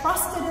 that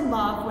trusted in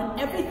love when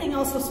everything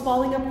else was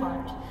falling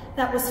apart,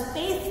 that was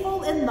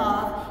faithful in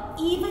love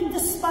even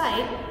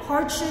despite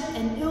hardship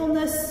and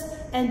illness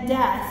and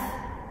death,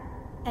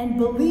 and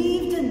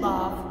believed in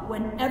love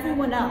when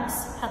everyone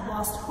else had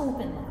lost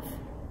hope in love.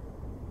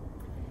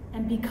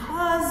 And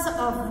because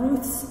of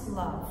Ruth's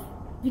love,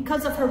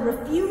 because of her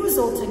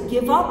refusal to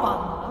give up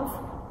on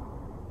love,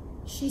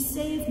 she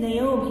saved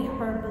Naomi,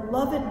 her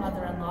beloved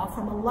mother-in-law,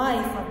 from a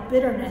life of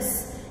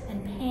bitterness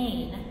and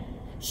pain.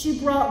 She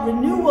brought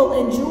renewal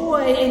and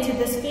joy into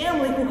this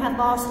family who had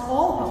lost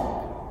all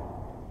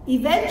hope.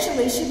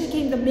 Eventually, she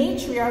became the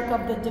matriarch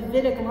of the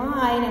Davidic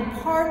line and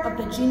part of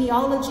the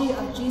genealogy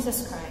of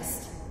Jesus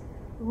Christ.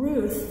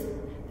 Ruth,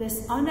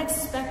 this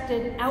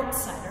unexpected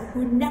outsider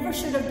who never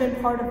should have been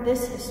part of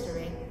this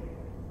history,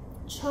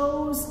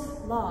 chose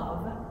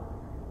love,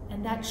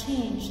 and that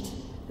changed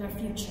their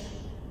future.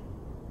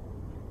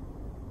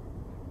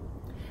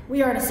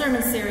 We are in a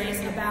sermon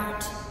series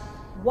about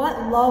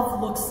what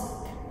love looks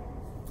like.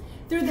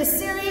 Through this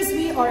series,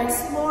 we are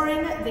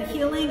exploring the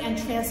healing and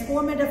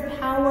transformative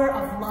power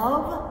of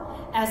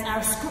love as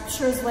our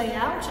scriptures lay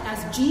out,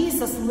 as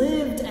Jesus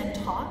lived and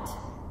taught.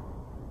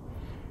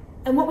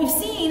 And what we've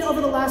seen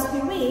over the last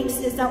few weeks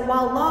is that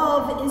while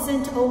love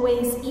isn't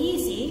always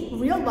easy,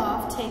 real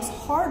love takes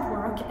hard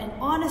work and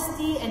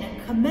honesty and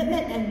a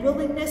commitment and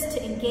willingness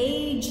to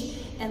engage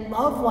and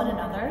love one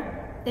another.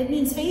 It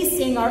means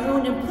facing our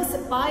own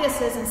implicit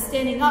biases and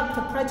standing up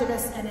to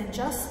prejudice and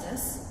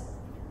injustice.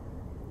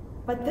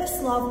 But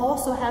this love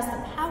also has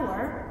the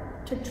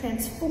power to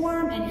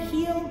transform and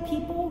heal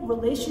people,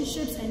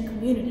 relationships, and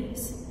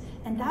communities.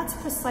 And that's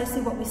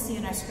precisely what we see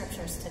in our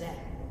scriptures today.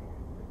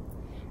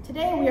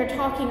 Today we are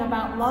talking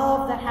about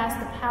love that has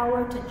the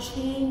power to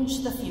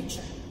change the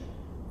future.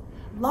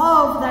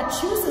 Love that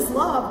chooses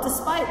love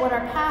despite what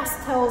our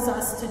past tells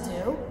us to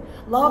do.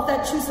 Love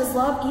that chooses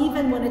love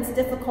even when it's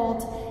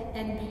difficult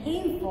and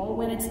painful,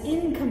 when it's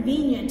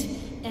inconvenient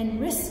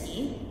and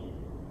risky.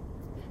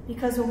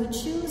 Because when we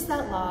choose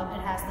that love,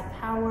 it has the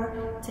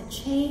power to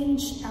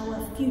change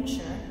our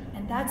future.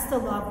 And that's the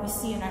love we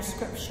see in our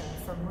scripture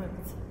from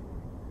Ruth.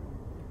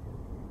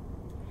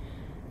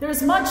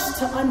 There's much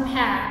to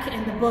unpack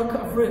in the book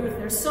of Ruth.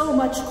 There's so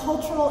much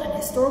cultural and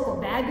historical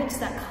baggage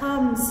that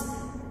comes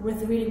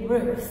with reading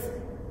Ruth.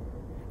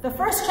 The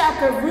first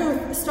chapter of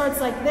Ruth starts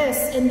like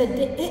this. In the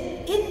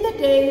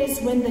days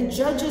when the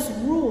judges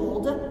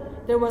ruled,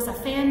 there was a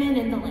famine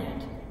in the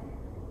land.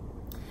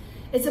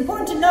 It's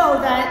important to know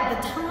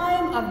that the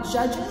time of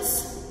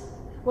judges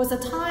was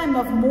a time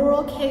of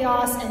moral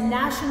chaos and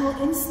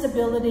national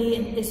instability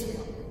in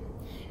Israel.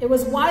 It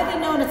was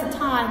widely known at the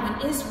time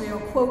when Israel,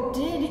 quote,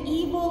 did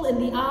evil in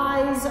the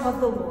eyes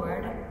of the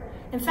Lord.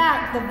 In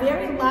fact, the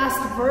very last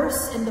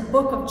verse in the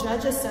book of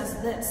Judges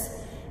says this: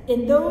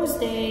 in those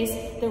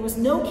days, there was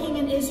no king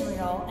in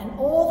Israel, and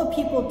all the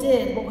people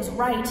did what was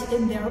right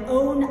in their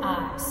own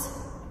eyes.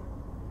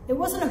 It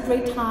wasn't a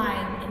great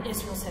time in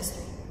Israel's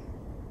history.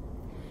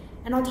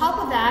 And on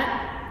top of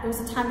that, it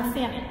was a time of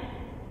famine,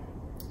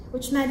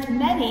 which meant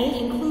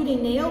many,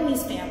 including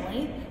Naomi's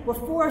family, were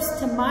forced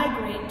to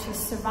migrate to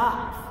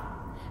survive.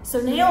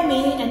 So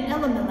Naomi and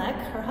Elimelech,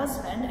 her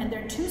husband, and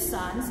their 2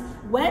 sons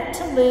went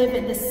to live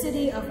in the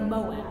city of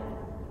Moab.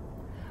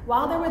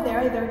 While they were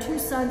there, their 2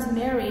 sons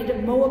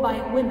married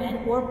Moabite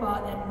women, Orpah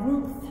and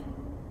Ruth.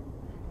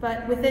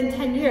 But within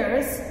 10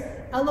 years,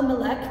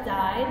 Elimelech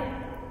died,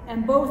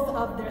 and both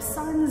of their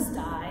sons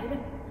died,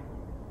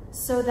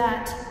 so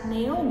that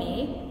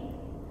Naomi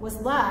was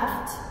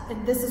left,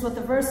 and this is what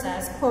the verse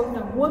says, quote,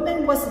 the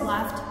woman was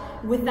left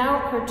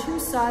without her 2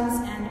 sons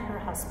and her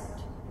husband.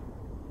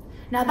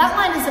 Now that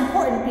line is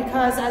important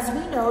because, as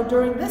we know,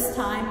 during this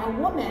time, a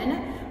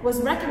woman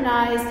was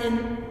recognized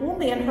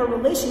only in her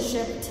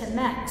relationship to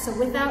men. So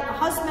without a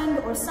husband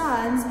or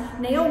sons,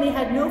 Naomi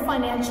had no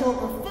financial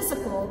or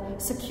physical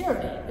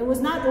security. It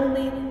was not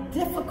only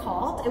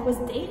difficult, it was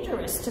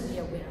dangerous to be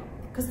a widow,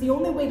 because the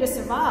only way to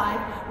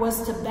survive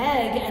was to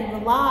beg and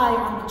rely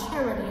on the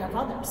charity of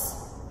others.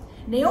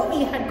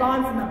 Naomi had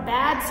gone from a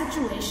bad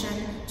situation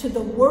to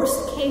the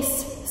worst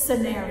case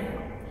scenario.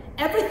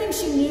 Everything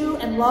she knew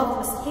and loved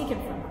was taken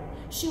from her.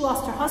 She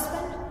lost her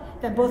husband,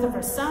 then both of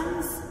her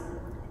sons,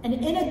 and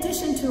in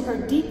addition to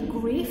her deep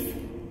grief,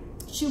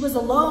 she was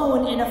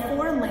alone in a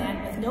foreign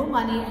land with no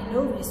money and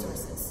no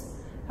resources.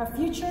 Her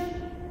future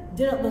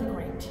didn't look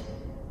great.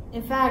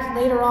 In fact,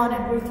 later on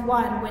in Ruth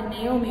 1, when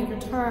Naomi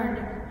returned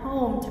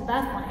home to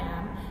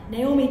Bethlehem,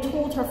 Naomi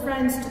told her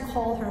friends to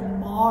call her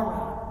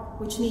Mara,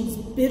 which means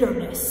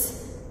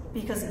bitterness,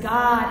 because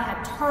God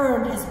had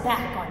turned his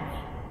back on me.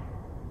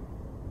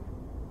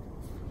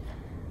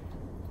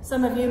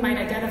 Some of you might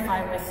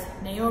identify with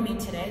Naomi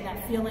today,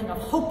 that feeling of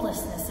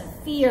hopelessness and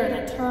fear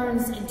that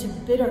turns into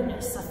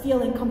bitterness, a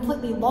feeling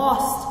completely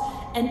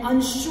lost and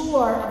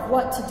unsure of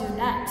what to do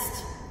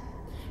next.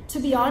 To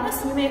be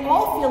honest, we may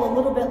all feel a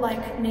little bit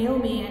like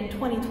Naomi in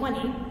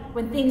 2020,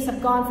 when things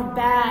have gone from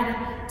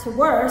bad to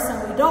worse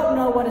and we don't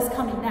know what is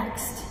coming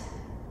next.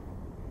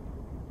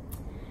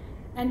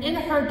 And in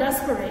her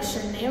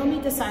desperation, Naomi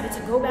decided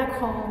to go back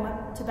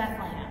home to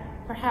Bethlehem,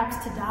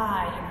 perhaps to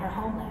die in her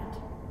homeland.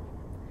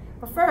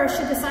 But first,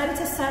 she decided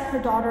to set her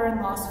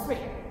daughter-in-laws free.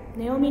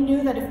 Naomi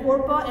knew that if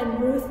Orpah and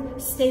Ruth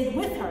stayed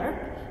with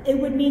her, it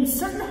would mean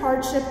certain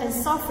hardship and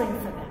suffering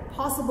for them,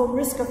 possible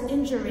risk of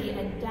injury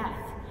and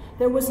death.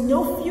 There was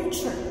no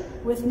future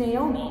with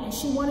Naomi, and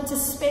she wanted to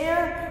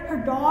spare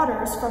her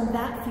daughters from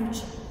that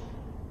future.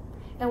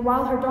 And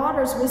while her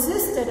daughters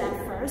resisted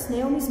at first,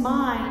 Naomi's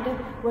mind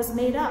was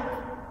made up,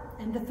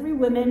 and the 3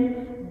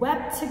 women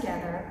wept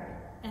together,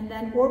 and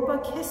then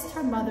Orpah kissed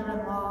her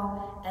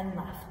mother-in-law and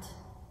left.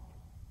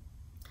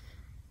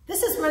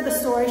 This is where the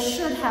story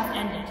should have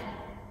ended.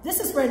 This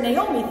is where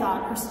Naomi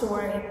thought her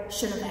story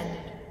should have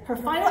ended. Her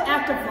final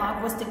act of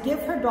love was to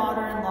give her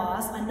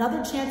daughter-in-laws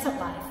another chance at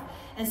life,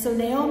 and so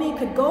Naomi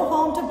could go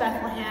home to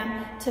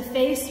Bethlehem to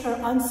face her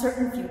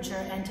uncertain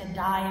future and to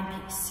die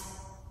in peace.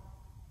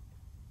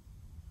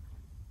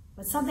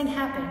 But something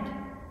happened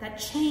that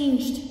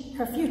changed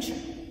her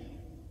future.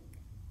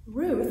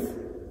 Ruth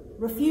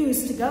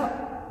refused to go.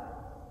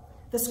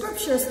 The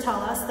scriptures tell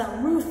us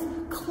that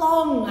Ruth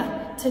clung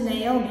to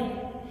Naomi.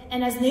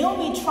 And as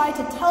Naomi tried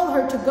to tell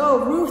her to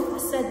go, Ruth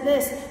said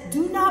this: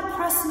 "Do not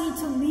press me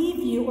to leave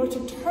you or to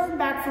turn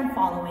back from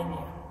following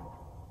you.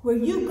 Where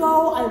you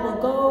go, I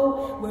will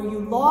go. Where you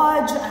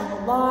lodge, I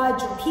will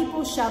lodge. Your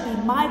people shall be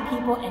my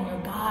people and your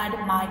God,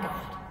 my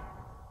God."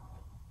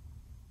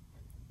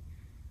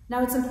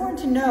 Now, it's important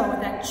to know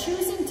that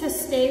choosing to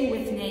stay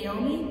with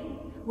Naomi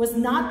was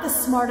not the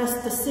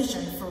smartest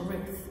decision for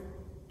Ruth.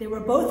 They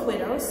were both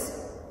widows,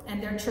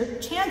 and their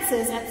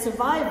chances at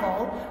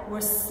survival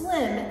were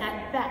slim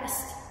at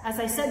best. As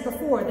I said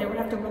before, they would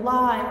have to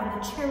rely on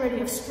the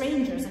charity of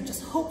strangers and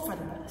just hope for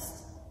the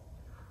best.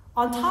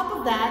 On top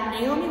of that,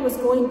 Naomi was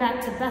going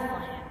back to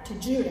Bethlehem, to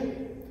Judah,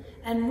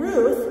 and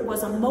Ruth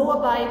was a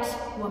Moabite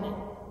woman.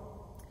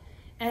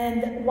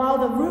 And while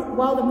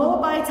the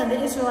Moabites and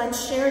the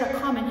Israelites shared a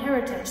common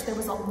heritage, there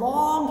was a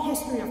long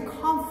history of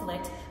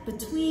conflict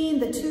between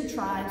the two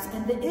tribes,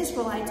 and the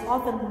Israelites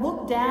often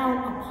looked down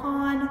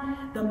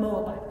upon the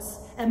Moabites.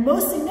 And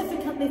most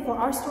significantly for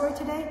our story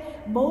today,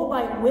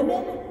 Moabite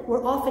women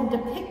were often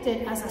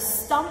depicted as a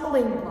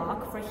stumbling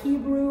block for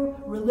Hebrew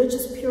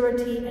religious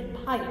purity and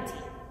piety.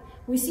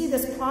 We see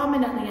this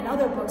prominently in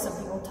other books of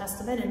the Old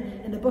Testament,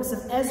 and in the books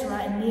of Ezra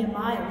and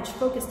Nehemiah, which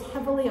focused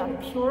heavily on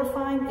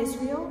purifying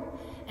Israel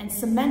and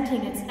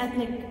cementing its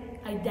ethnic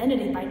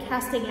identity by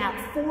casting out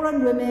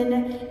foreign women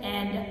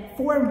and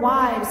foreign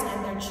wives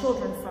and their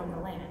children from the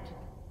land.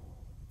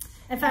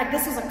 In fact,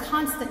 this was a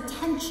constant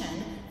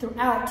tension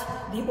throughout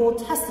the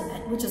Old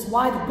Testament, which is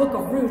why the book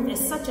of Ruth is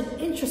such an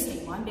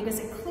interesting one, because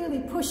it clearly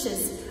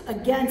pushes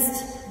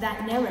against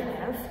that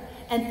narrative.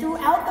 And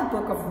throughout the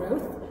book of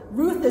Ruth,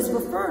 Ruth is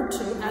referred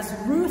to as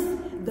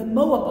Ruth the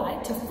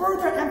Moabite to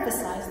further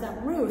emphasize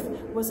that Ruth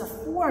was a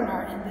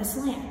foreigner in this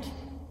land.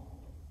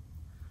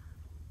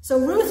 So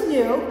Ruth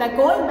knew that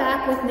going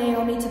back with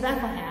Naomi to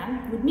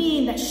Bethlehem would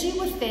mean that she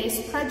would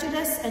face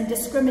prejudice and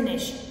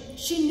discrimination.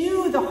 She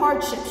knew the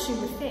hardships she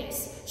would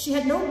face. She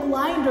had no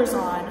blinders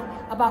on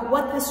about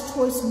what this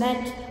choice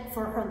meant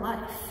for her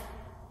life.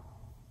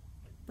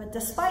 But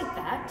despite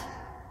that,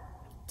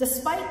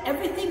 despite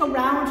everything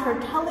around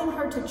her telling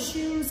her to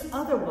choose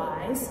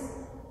otherwise,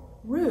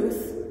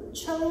 Ruth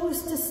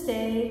chose to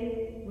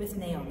stay with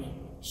Naomi.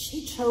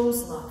 She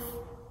chose love.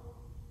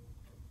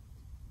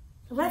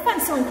 What I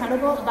find so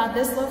incredible about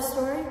this love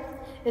story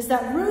is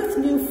that Ruth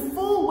knew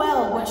full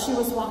well what she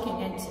was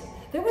walking into.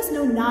 There was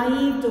no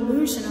naive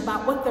delusion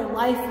about what their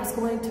life was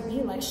going to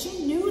be like.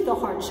 She knew the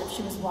hardship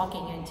she was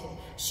walking into.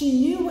 She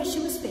knew what she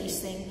was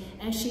facing,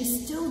 and she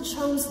still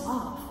chose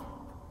love.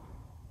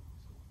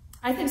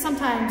 I think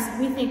sometimes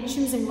we think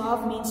choosing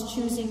love means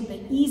choosing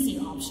the easy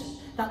option,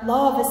 that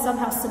love is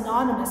somehow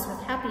synonymous with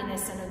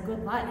happiness and a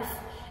good life.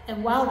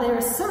 And while there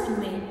is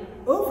certainly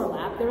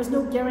overlap, there is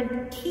no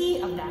guarantee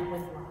of that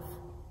with love.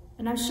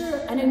 And I'm sure,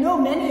 and I know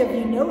many of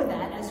you know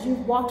that as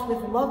you've walked with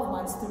loved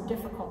ones through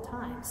difficult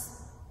times.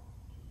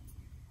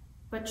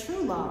 But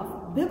true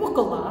love,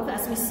 biblical love,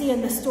 as we see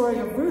in the story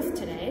of Ruth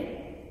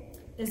today,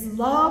 is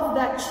love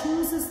that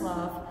chooses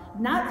love,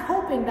 not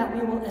hoping that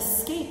we will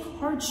escape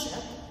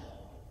hardship,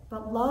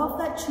 but love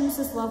that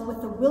chooses love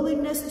with the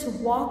willingness to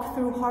walk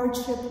through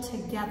hardship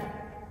together.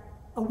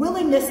 A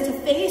willingness to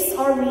face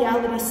our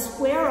reality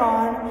square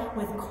on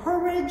with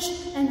courage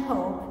and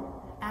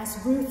hope, as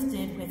Ruth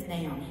did with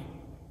Naomi.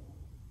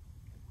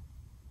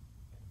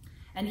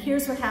 And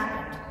here's what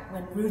happened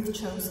when Ruth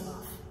chose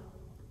love.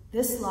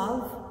 This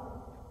love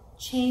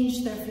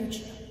changed their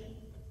future.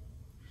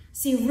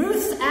 See,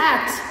 Ruth's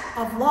act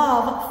of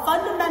love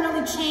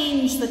fundamentally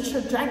changed the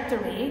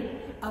trajectory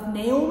of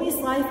Naomi's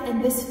life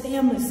and this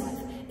family's life.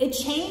 It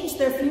changed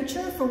their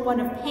future from one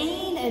of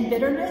pain and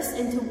bitterness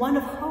into one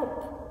of hope.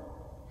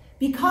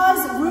 Because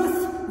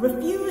Ruth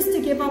refused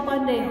to give up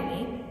on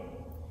Naomi,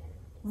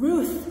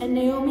 Ruth and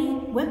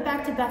Naomi went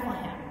back to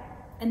Bethlehem.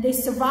 And they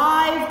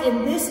survived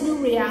in this new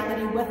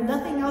reality with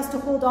nothing else to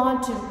hold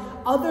on to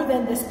other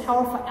than this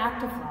powerful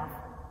act of love.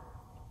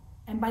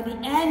 And by the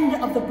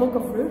end of the book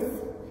of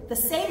Ruth, the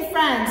same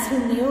friends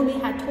whom Naomi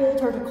had told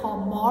her to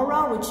call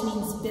Mara, which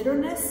means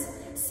bitterness,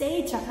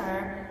 say to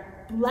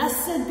her,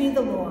 "Blessed be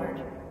the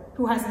Lord,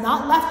 who has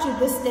not left you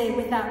this day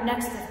without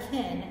next of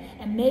kin,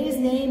 and may his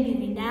name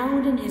be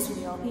renowned in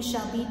Israel. He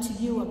shall be to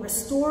you a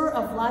restorer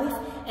of life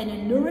and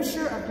a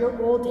nourisher of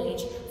your old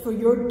age. For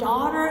your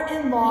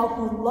daughter-in-law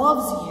who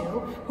loves you,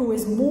 who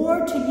is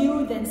more to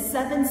you than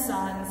 7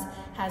 sons,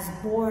 has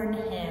borne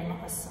him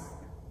a son."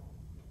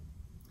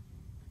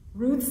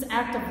 Ruth's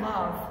act of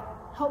love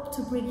helped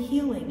to bring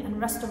healing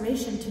and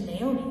restoration to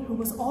Naomi, who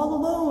was all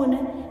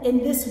alone in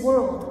this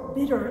world,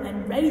 bitter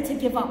and ready to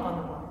give up on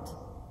the world.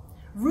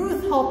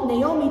 Ruth helped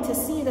Naomi to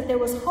see that there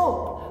was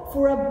hope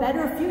for a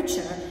better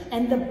future,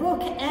 and the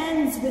book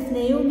ends with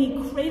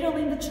Naomi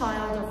cradling the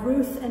child of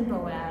Ruth and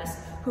Boaz,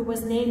 who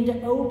was named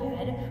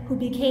Obed, who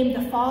became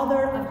the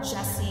father of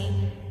Jesse,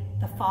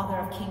 the father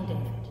of King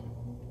David.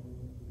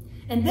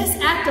 And this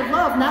act of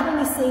love not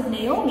only saved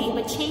Naomi,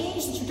 but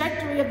changed the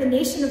trajectory of the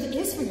nation of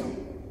Israel.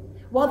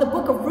 While the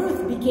book of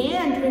Ruth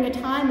began during a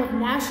time of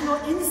national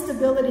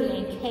instability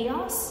and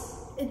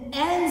chaos, it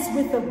ends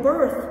with the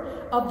birth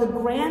of the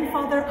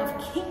grandfather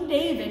of King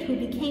David, who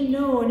became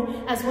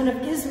known as one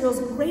of Israel's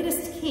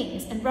greatest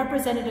kings and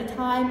represented a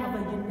time of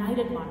a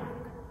united monarch.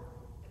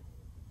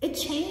 It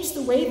changed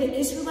the way the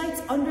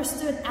Israelites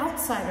understood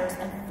outsiders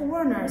and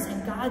foreigners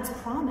in God's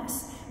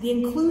promise. The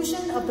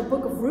inclusion of the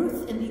book of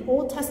Ruth in the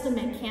Old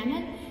Testament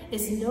canon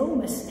is no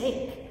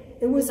mistake.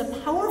 It was a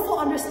powerful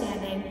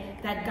understanding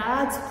that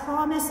God's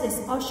promise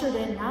is ushered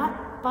in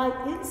not by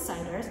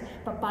insiders,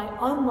 but by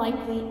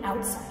unlikely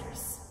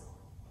outsiders.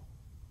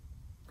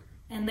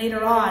 And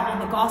later on in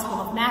the Gospel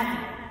of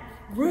Matthew,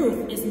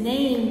 Ruth is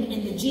named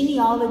in the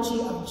genealogy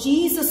of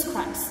Jesus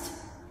Christ.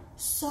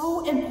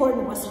 So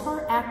important was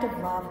her act of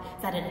love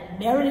that it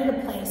merited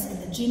a place in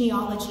the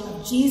genealogy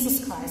of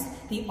Jesus Christ,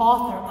 the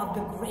author of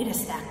the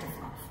greatest act of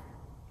love.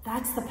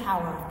 That's the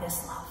power of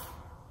this love.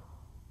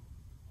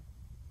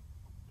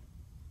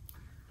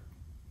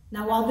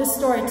 Now, while this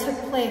story took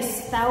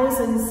place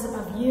thousands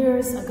of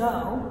years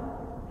ago,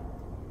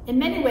 in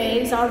many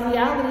ways, our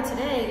reality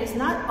today is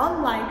not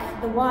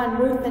unlike the one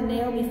Ruth and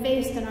Naomi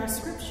faced in our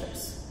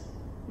scriptures.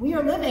 We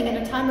are living in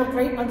a time of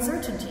great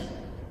uncertainty.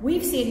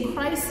 We've seen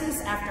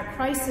crisis after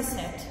crisis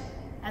hit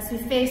as we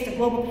faced a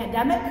global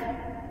pandemic,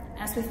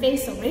 as we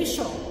face a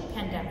racial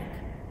pandemic.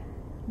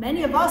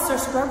 Many of us are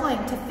struggling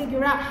to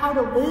figure out how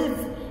to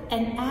live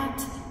and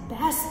act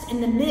best in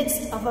the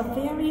midst of a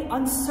very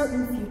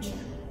uncertain future.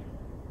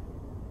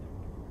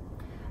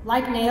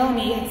 Like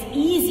Naomi, it's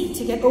easy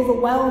to get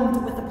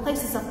overwhelmed with the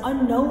places of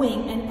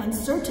unknowing and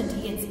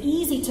uncertainty. It's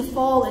easy to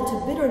fall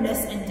into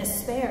bitterness and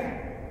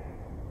despair.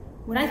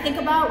 When I think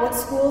about what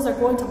schools are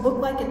going to look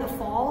like in the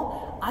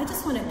fall, I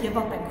just want to give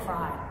up and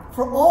cry.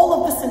 For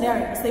all of the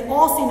scenarios, they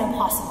all seem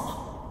impossible.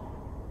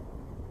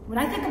 When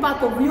I think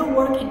about the real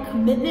work and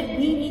commitment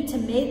we need to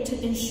make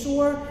to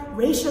ensure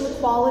racial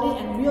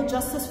equality and real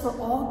justice for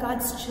all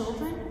God's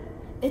children,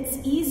 it's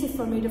easy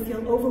for me to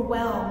feel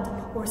overwhelmed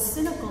or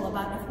cynical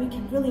about if we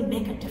can really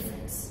make a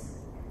difference.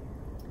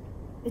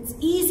 It's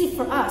easy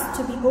for us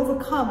to be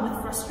overcome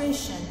with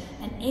frustration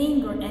and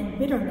anger and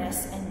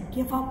bitterness and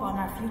give up on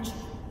our future.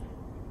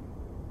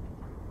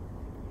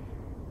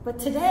 But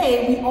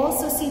today, we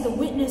also see the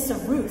witness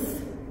of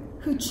Ruth,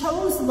 who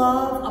chose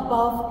love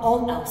above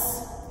all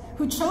else,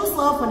 who chose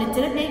love when it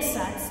didn't make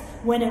sense,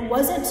 when it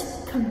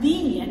wasn't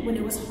convenient, when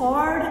it was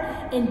hard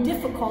and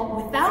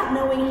difficult, without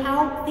knowing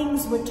how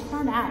things would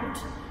turn out,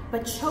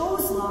 but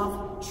chose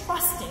love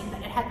trusting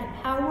that it had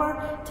the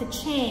power to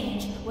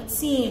change what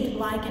seemed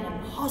like an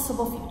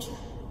impossible future.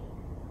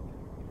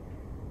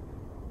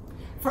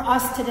 For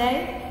us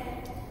today,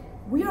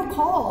 we are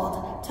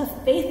called to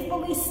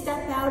faithfully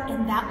step out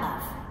in that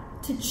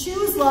love, to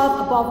choose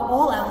love above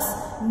all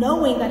else,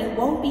 knowing that it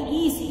won't be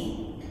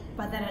easy,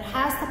 but that it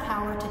has the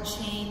power to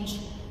change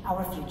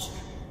our future.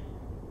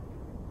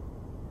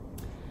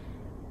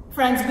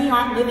 Friends, we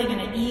aren't living in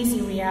an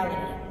easy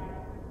reality,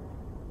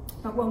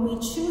 but when we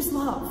choose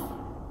love,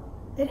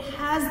 it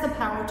has the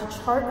power to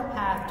chart a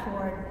path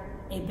toward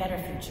a better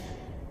future.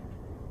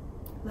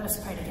 Let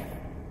us pray together.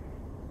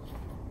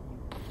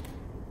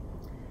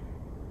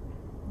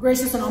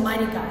 Gracious and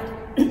Almighty God,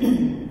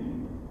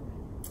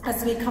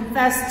 as we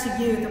confess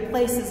to you the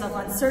places of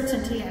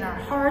uncertainty in our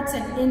hearts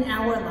and in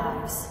our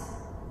lives,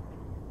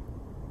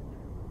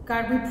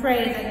 God, we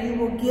pray that you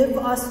will give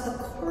us the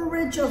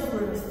courage of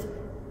Ruth,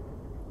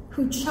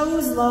 who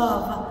chose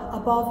love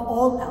above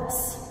all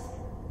else.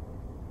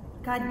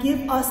 God,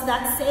 give us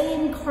that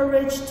same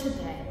courage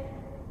today.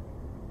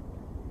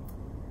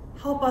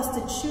 Help us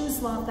to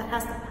choose love that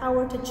has the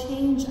power to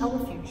change our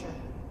future.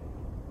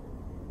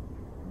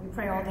 We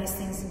pray all these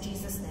things in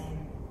Jesus'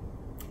 name.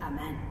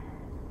 Amen.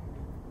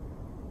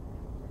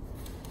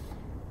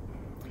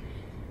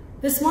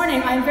 This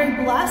morning, I'm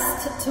very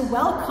blessed to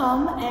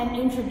welcome and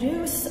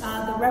introduce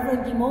the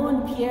Reverend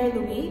Guimond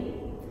Pierre-Louis.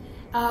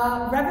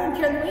 Reverend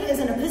Pierre-Louis is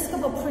an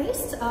Episcopal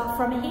priest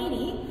from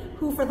Haiti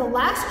who for the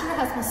last year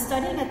has been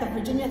studying at the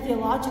Virginia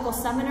Theological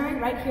Seminary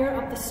right here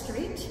up the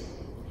street.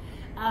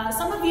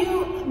 Some of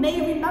you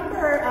may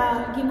remember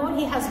Guimond.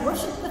 He has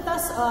worshiped with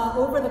us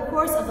over the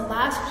course of the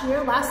last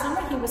year. Last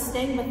summer, he was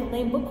staying with the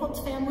Lane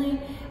Buchholz family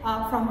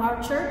from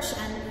our church,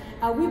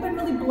 and we've been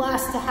really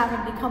blessed to have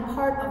him become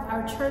part of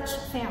our church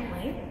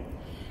family.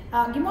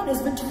 Guimond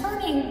is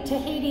returning to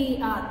Haiti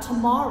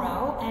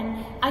tomorrow,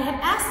 and I had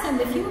asked him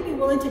if he would be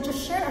willing to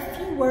just share a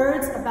few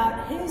words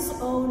about his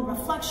own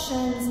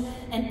reflections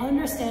and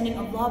understanding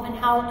of love and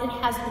how it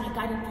has been a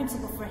guiding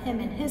principle for him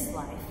in his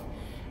life.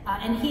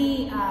 And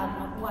he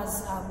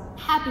was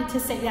happy to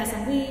say yes,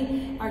 and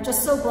we are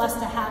just so blessed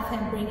to have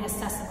him bring his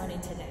testimony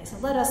today. So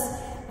let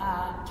us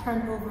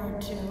turn over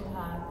to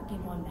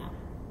Guimond now.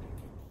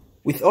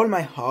 With all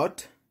my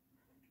heart,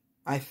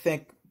 I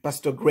thank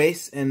Pastor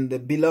Grace and the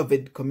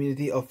beloved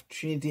community of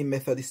Trinity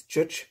Methodist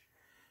Church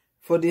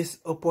for this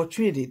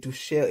opportunity to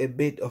share a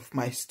bit of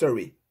my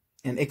story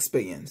and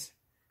experience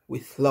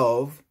with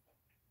love,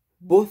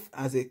 both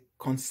as a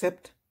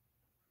concept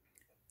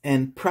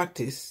and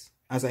practice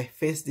as I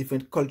face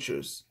different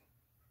cultures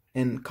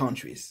and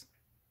countries.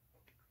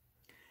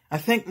 I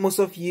think most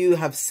of you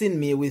have seen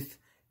me with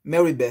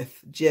Mary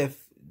Beth, Jeff,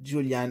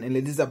 Julian, and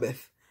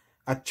Elizabeth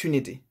at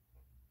Trinity.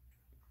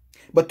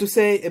 But to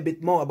say a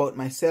bit more about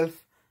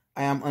myself,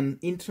 I am an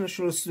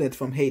international student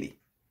from Haiti.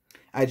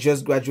 I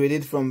just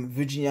graduated from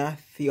Virginia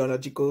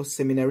Theological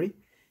Seminary,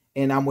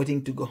 and I'm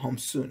waiting to go home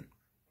soon.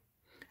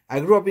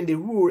 I grew up in the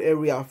rural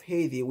area of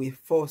Haiti with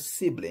 4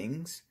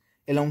 siblings,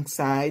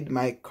 alongside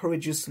my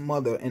courageous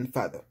mother and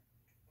father.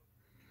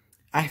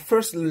 I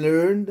first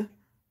learned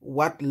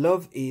what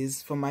love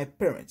is from my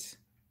parents,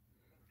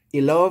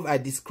 a love I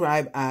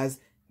describe as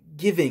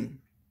giving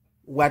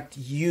what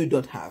you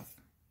don't have.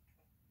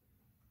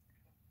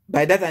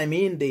 By that I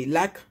mean they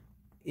lack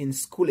in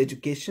school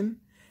education,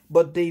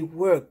 but they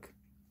work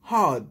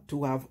hard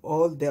to have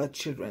all their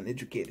children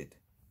educated.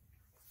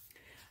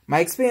 My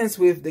experience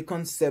with the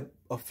concept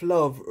of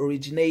love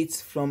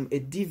originates from a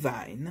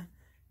divine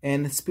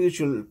and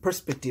spiritual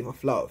perspective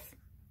of love.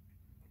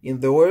 In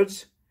other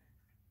words,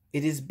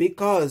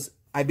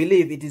 I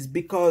believe it is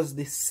because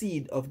the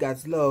seed of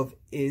God's love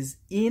is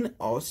in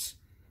us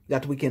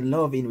that we can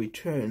love in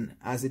return,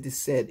 as it is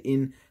said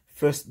in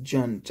 1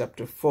 John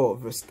chapter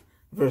 4,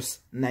 verse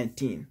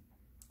 19.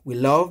 We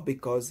love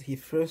because he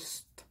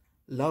first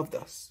loved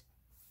us.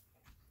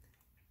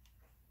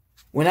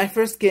 When I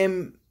first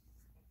came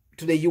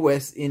to the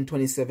U.S. in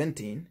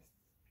 2017,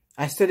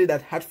 I studied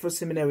at Hartford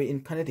Seminary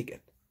in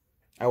Connecticut.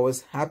 I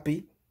was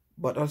happy,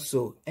 but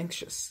also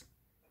anxious.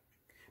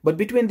 But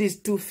between these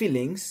two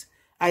feelings,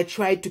 I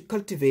tried to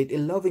cultivate a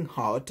loving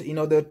heart in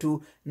order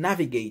to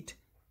navigate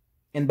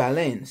and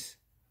balance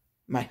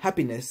my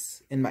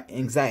happiness and my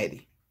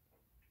anxiety.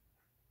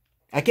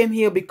 I came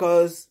here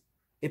because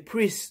a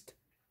priest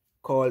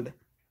called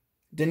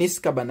Denise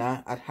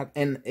Cabana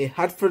and a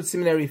Hartford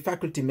Seminary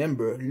faculty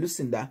member,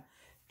 Lucinda,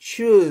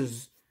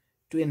 chose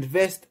to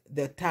invest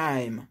their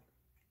time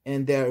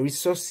and their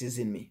resources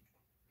in me.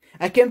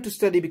 I came to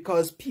study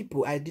because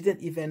people I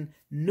didn't even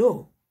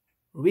know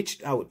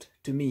reached out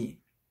to me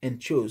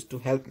and chose to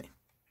help me.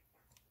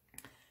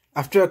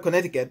 After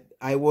Connecticut,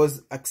 I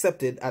was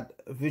accepted at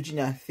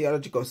Virginia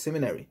Theological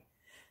Seminary.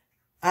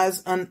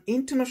 As an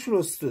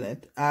international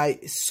student, I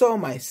saw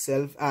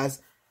myself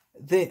as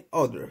the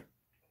other,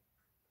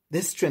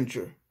 the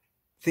stranger,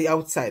 the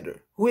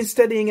outsider, who is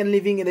studying and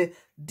living in a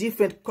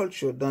different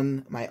culture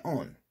than my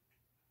own.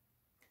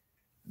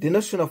 The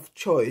notion of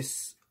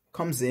choice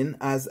comes in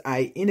as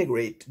I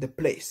integrate the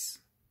place,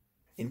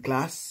 in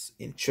class,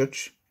 in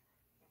church,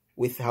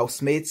 with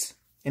housemates,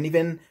 and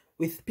even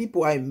with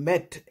people I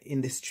met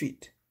in the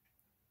street.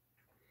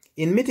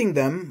 In meeting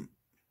them,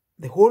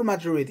 the whole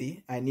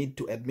majority, I need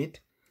to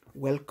admit,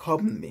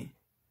 welcomed me,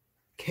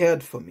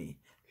 cared for me,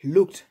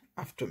 looked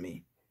after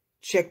me,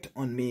 checked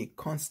on me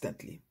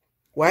constantly,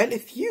 while a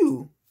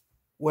few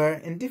were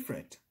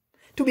indifferent.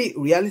 To be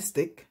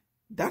realistic,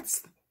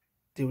 that's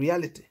the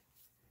reality.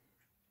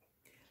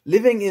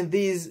 Living in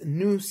these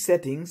new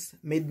settings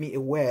made me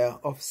aware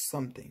of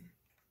something.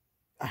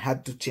 I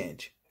had to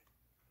change.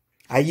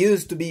 I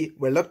used to be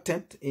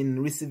reluctant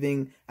in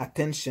receiving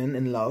attention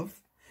and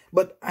love,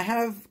 but I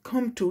have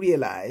come to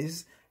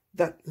realize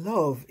that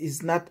love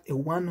is not a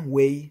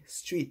one-way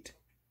street.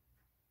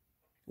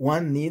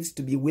 One needs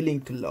to be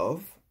willing to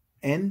love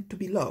and to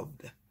be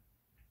loved.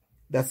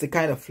 That's the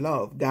kind of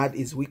love God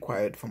is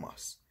required from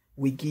us.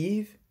 We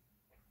give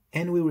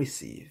and we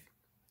receive.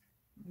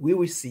 We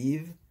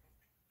receive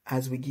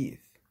as we give.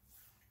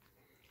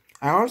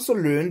 I also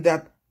learned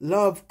that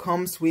love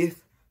comes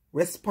with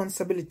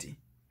responsibility.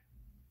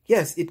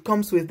 Yes, it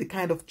comes with the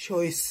kind of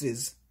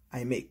choices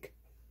I make.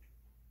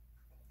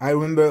 I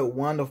remember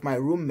one of my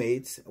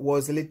roommates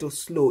was a little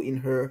slow in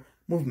her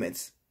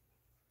movements.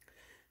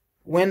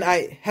 When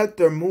I helped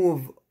her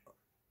move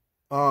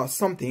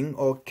something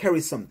or carry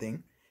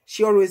something,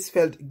 she always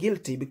felt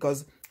guilty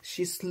because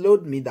she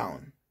slowed me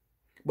down.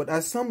 But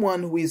as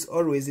someone who is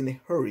always in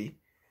a hurry,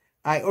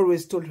 I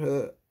always told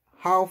her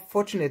how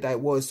fortunate I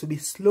was to be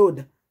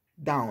slowed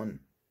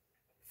down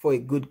for a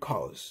good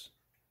cause.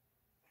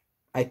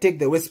 I take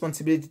the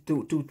responsibility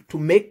to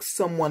make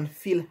someone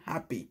feel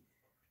happy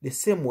the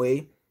same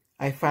way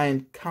I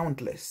find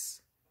countless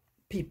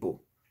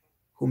people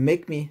who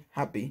make me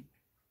happy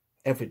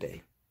every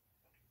day.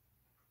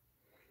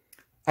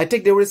 I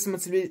take the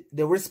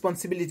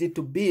responsibility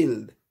to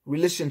build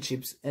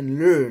relationships and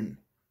learn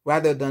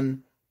rather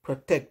than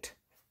protecting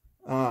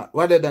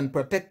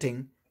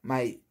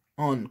my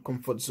own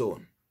comfort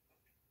zone.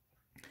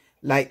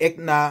 Like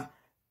Ekna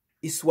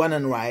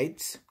Iswanan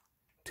writes,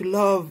 to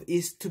love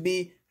is to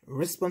be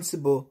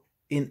responsible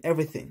in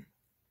everything.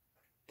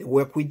 The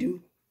work we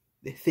do,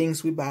 the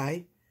things we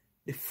buy,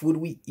 the food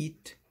we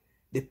eat,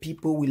 the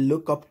people we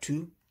look up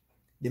to,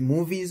 the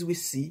movies we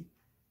see,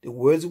 the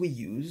words we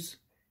use,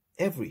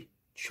 every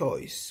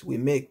choice we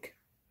make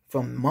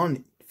from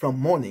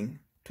morning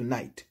to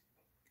night.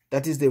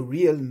 That is the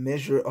real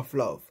measure of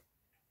love.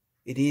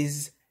 It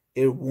is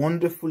a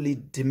wonderfully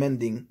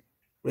demanding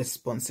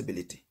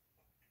responsibility.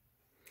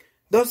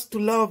 Thus, to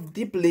love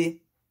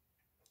deeply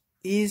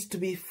is to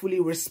be fully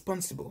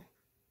responsible.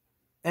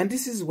 And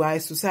this is why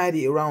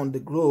society around the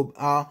globe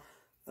are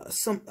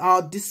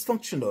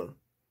dysfunctional.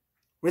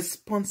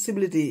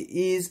 Responsibility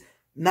is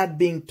not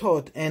being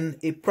taught, and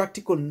a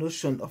practical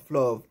notion of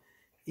love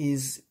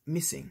is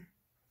missing.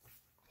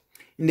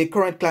 In the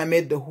current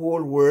climate the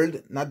whole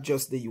world, not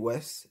just the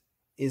US,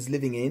 is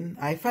living in,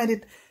 I find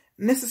it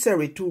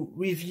necessary to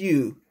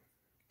review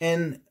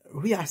and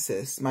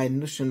reassess my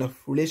notion of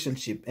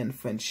relationship and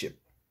friendship.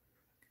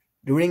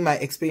 During my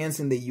experience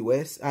in the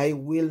US, I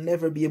will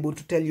never be able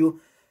to tell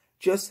you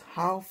just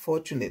how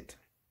fortunate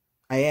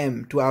I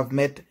am to have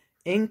met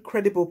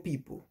incredible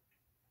people.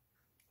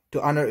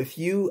 To honor a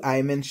few,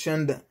 I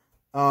mentioned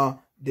the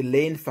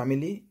Lane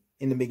family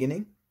in the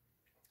beginning,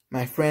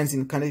 my friends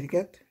in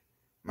Connecticut,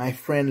 my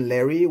friend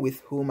Larry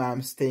with whom I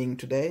am staying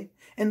today,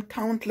 and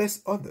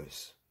countless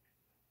others.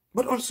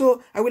 But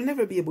also, I will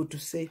never be able to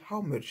say how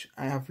much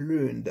I have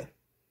learned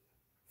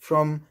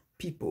from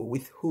people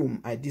with whom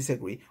I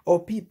disagree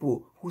or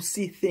people who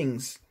see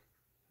things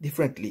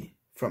differently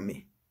from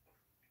me.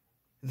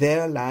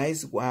 There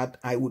lies what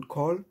I would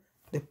call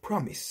the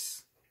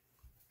promise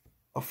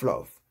of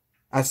love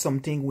as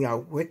something we are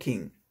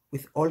working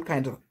with all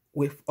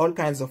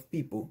kinds of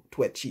people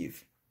to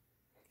achieve.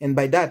 And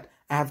by that,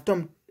 I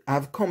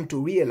have come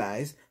to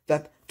realize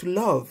that to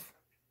love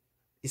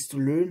is to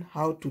learn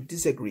how to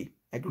disagree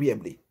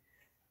agreeably,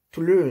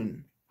 to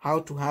learn how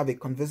to have a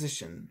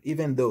conversation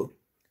even though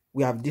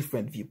we have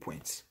different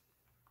viewpoints.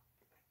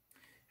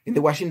 In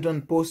the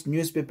Washington Post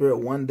newspaper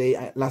one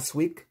day last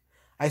week,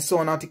 I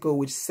saw an article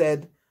which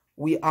said,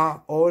 "We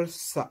are all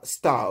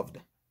starved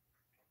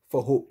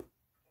for hope."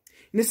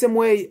 In the same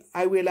way,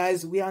 I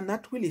realize we are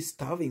not really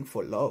starving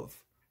for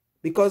love,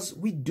 because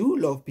we do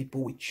love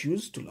people we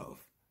choose to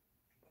love.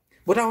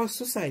 But our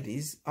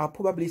societies are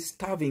probably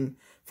starving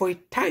for a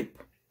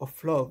type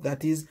of love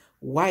that is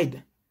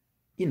wide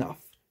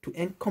enough to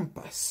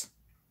encompass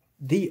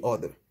the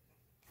other,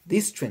 the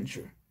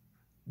stranger,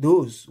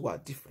 those who are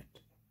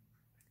different.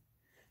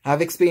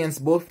 I've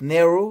experienced both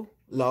narrow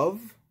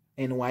love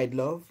and wide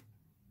love.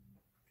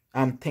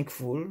 I'm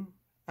thankful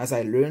as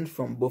I learned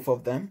from both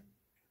of them.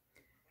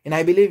 And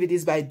I believe it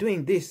is by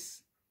doing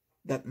this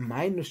that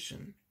my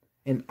notion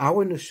and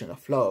our notion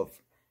of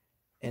love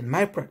and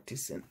my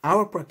practice and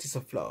our practice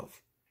of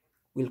love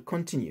will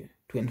continue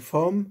to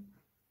inform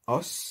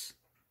us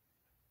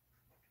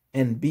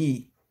and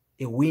be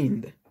a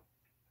wind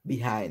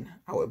behind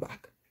our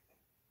back.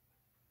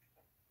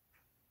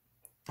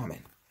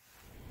 Amen.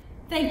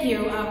 Thank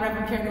you,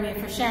 Reverend Pierre-Louis,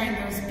 for sharing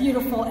those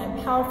beautiful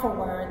and powerful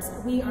words.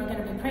 We are going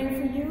to be praying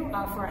for you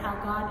for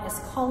how God is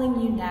calling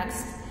you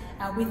next.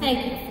 We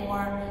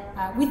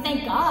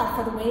thank God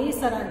for the ways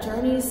that our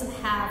journeys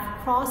have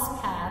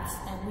crossed paths,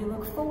 and we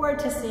look forward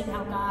to seeing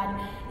how God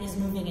is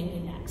moving in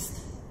you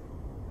next.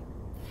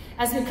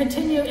 As we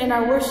continue in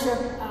our worship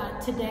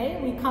today,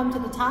 we come to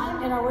the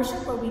time in our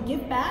worship where we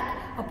give back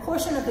a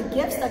portion of the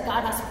gifts that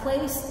God has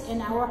placed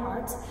in our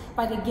hearts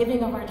by the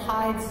giving of our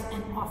tithes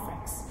and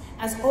offerings.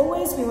 As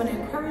always, we want to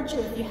encourage you,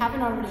 if you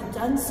haven't already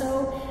done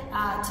so,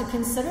 to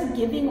consider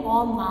giving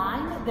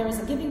online. There is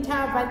a giving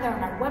tab right there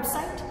on our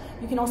website.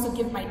 You can also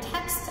give by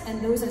text,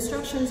 and those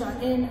instructions are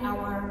in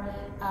our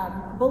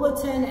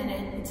bulletin, and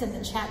it's in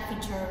the chat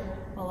feature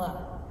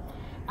below.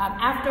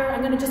 After, I'm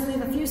going to just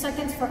leave a few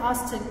seconds for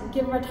us to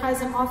give our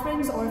tithes and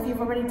offerings, or if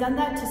you've already done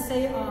that, to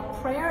say a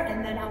prayer,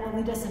 and then I will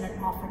lead us in an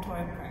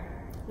offertory prayer.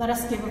 Let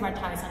us give of our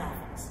tithes and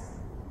offerings.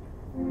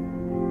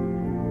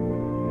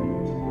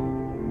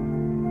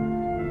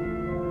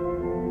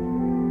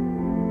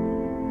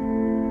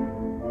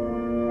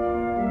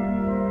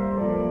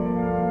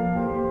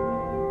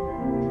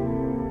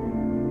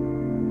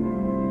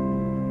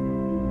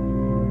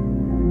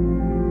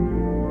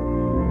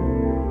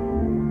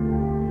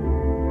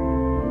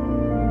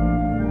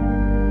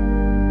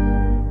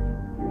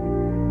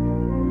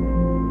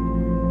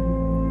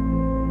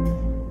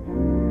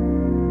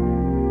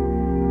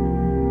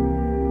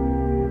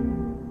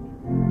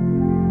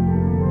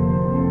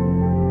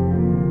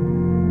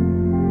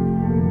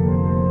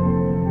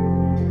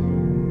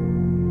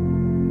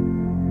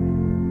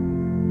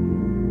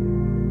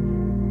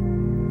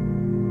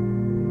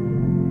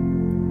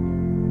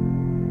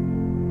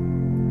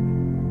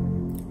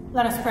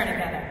 Let us pray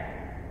together.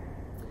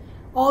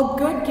 All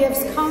good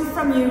gifts come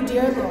from you,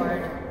 dear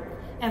Lord,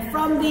 and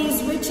from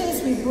these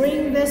riches we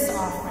bring this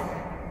offering.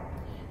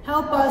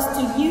 Help us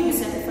to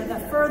use it for the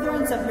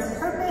furtherance of your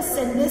purpose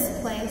in this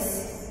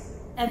place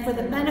and for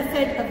the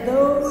benefit of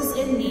those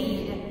in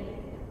need.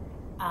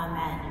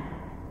 Amen.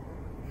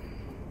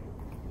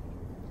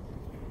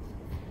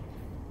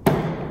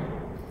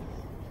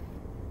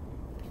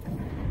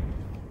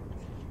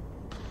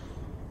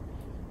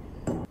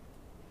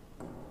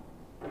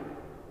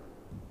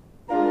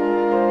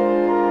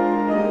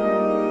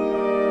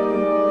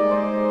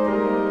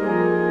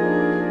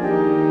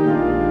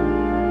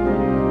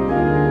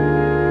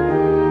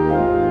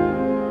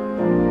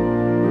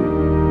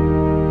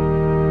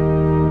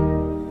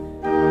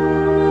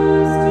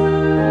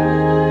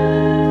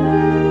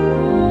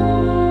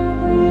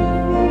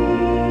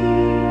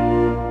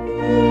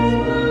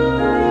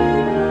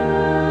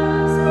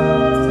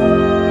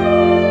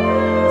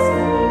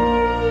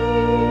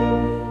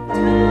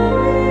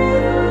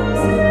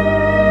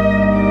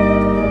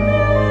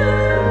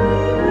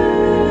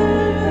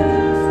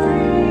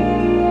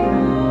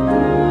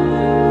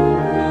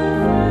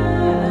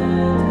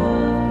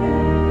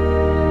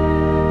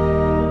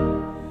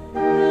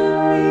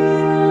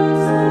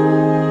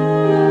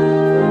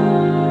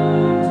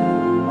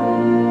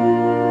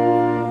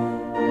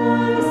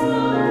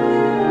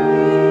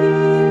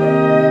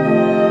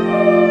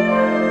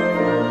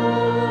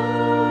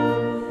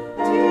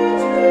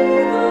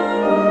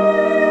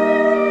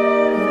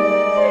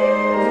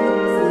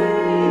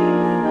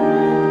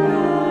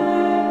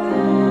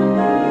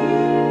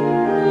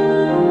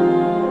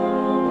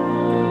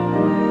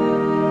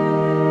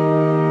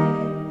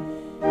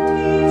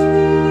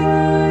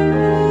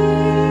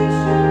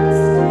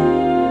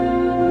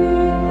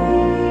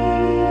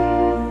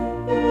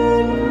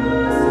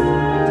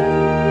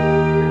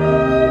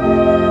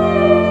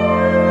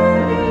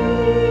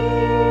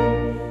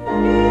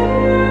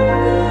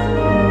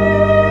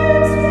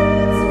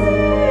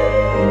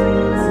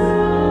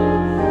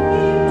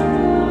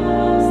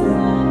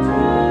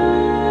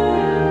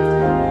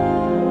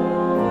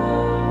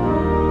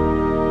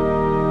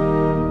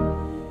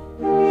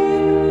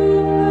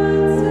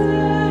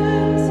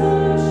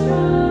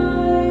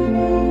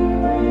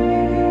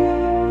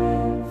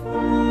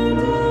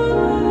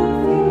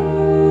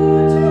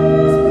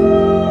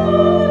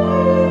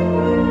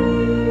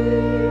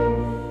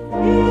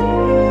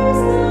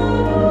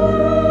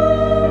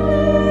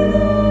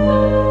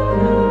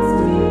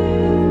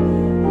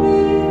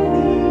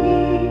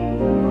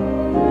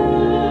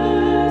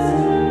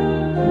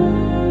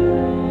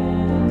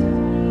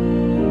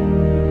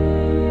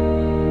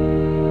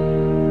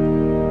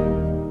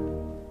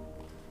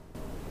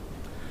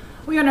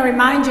 We want to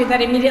remind you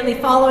that immediately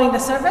following the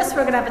service,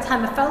 we're going to have a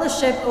time of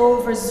fellowship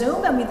over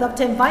Zoom, and we'd love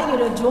to invite you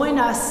to join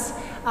us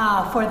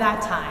for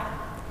that time.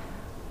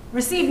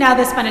 Receive now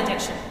this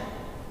benediction.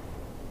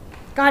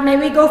 God, may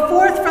we go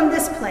forth from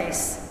this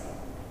place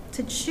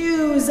to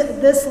choose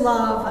this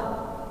love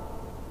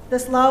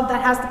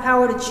that has the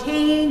power to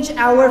change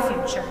our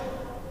future.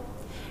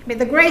 May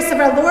the grace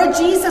of our Lord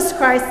Jesus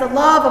Christ, the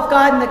love of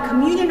God, and the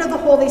communion of the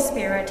Holy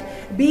Spirit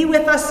be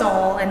with us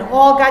all, and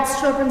all God's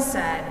children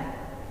said,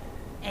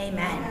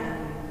 Amen.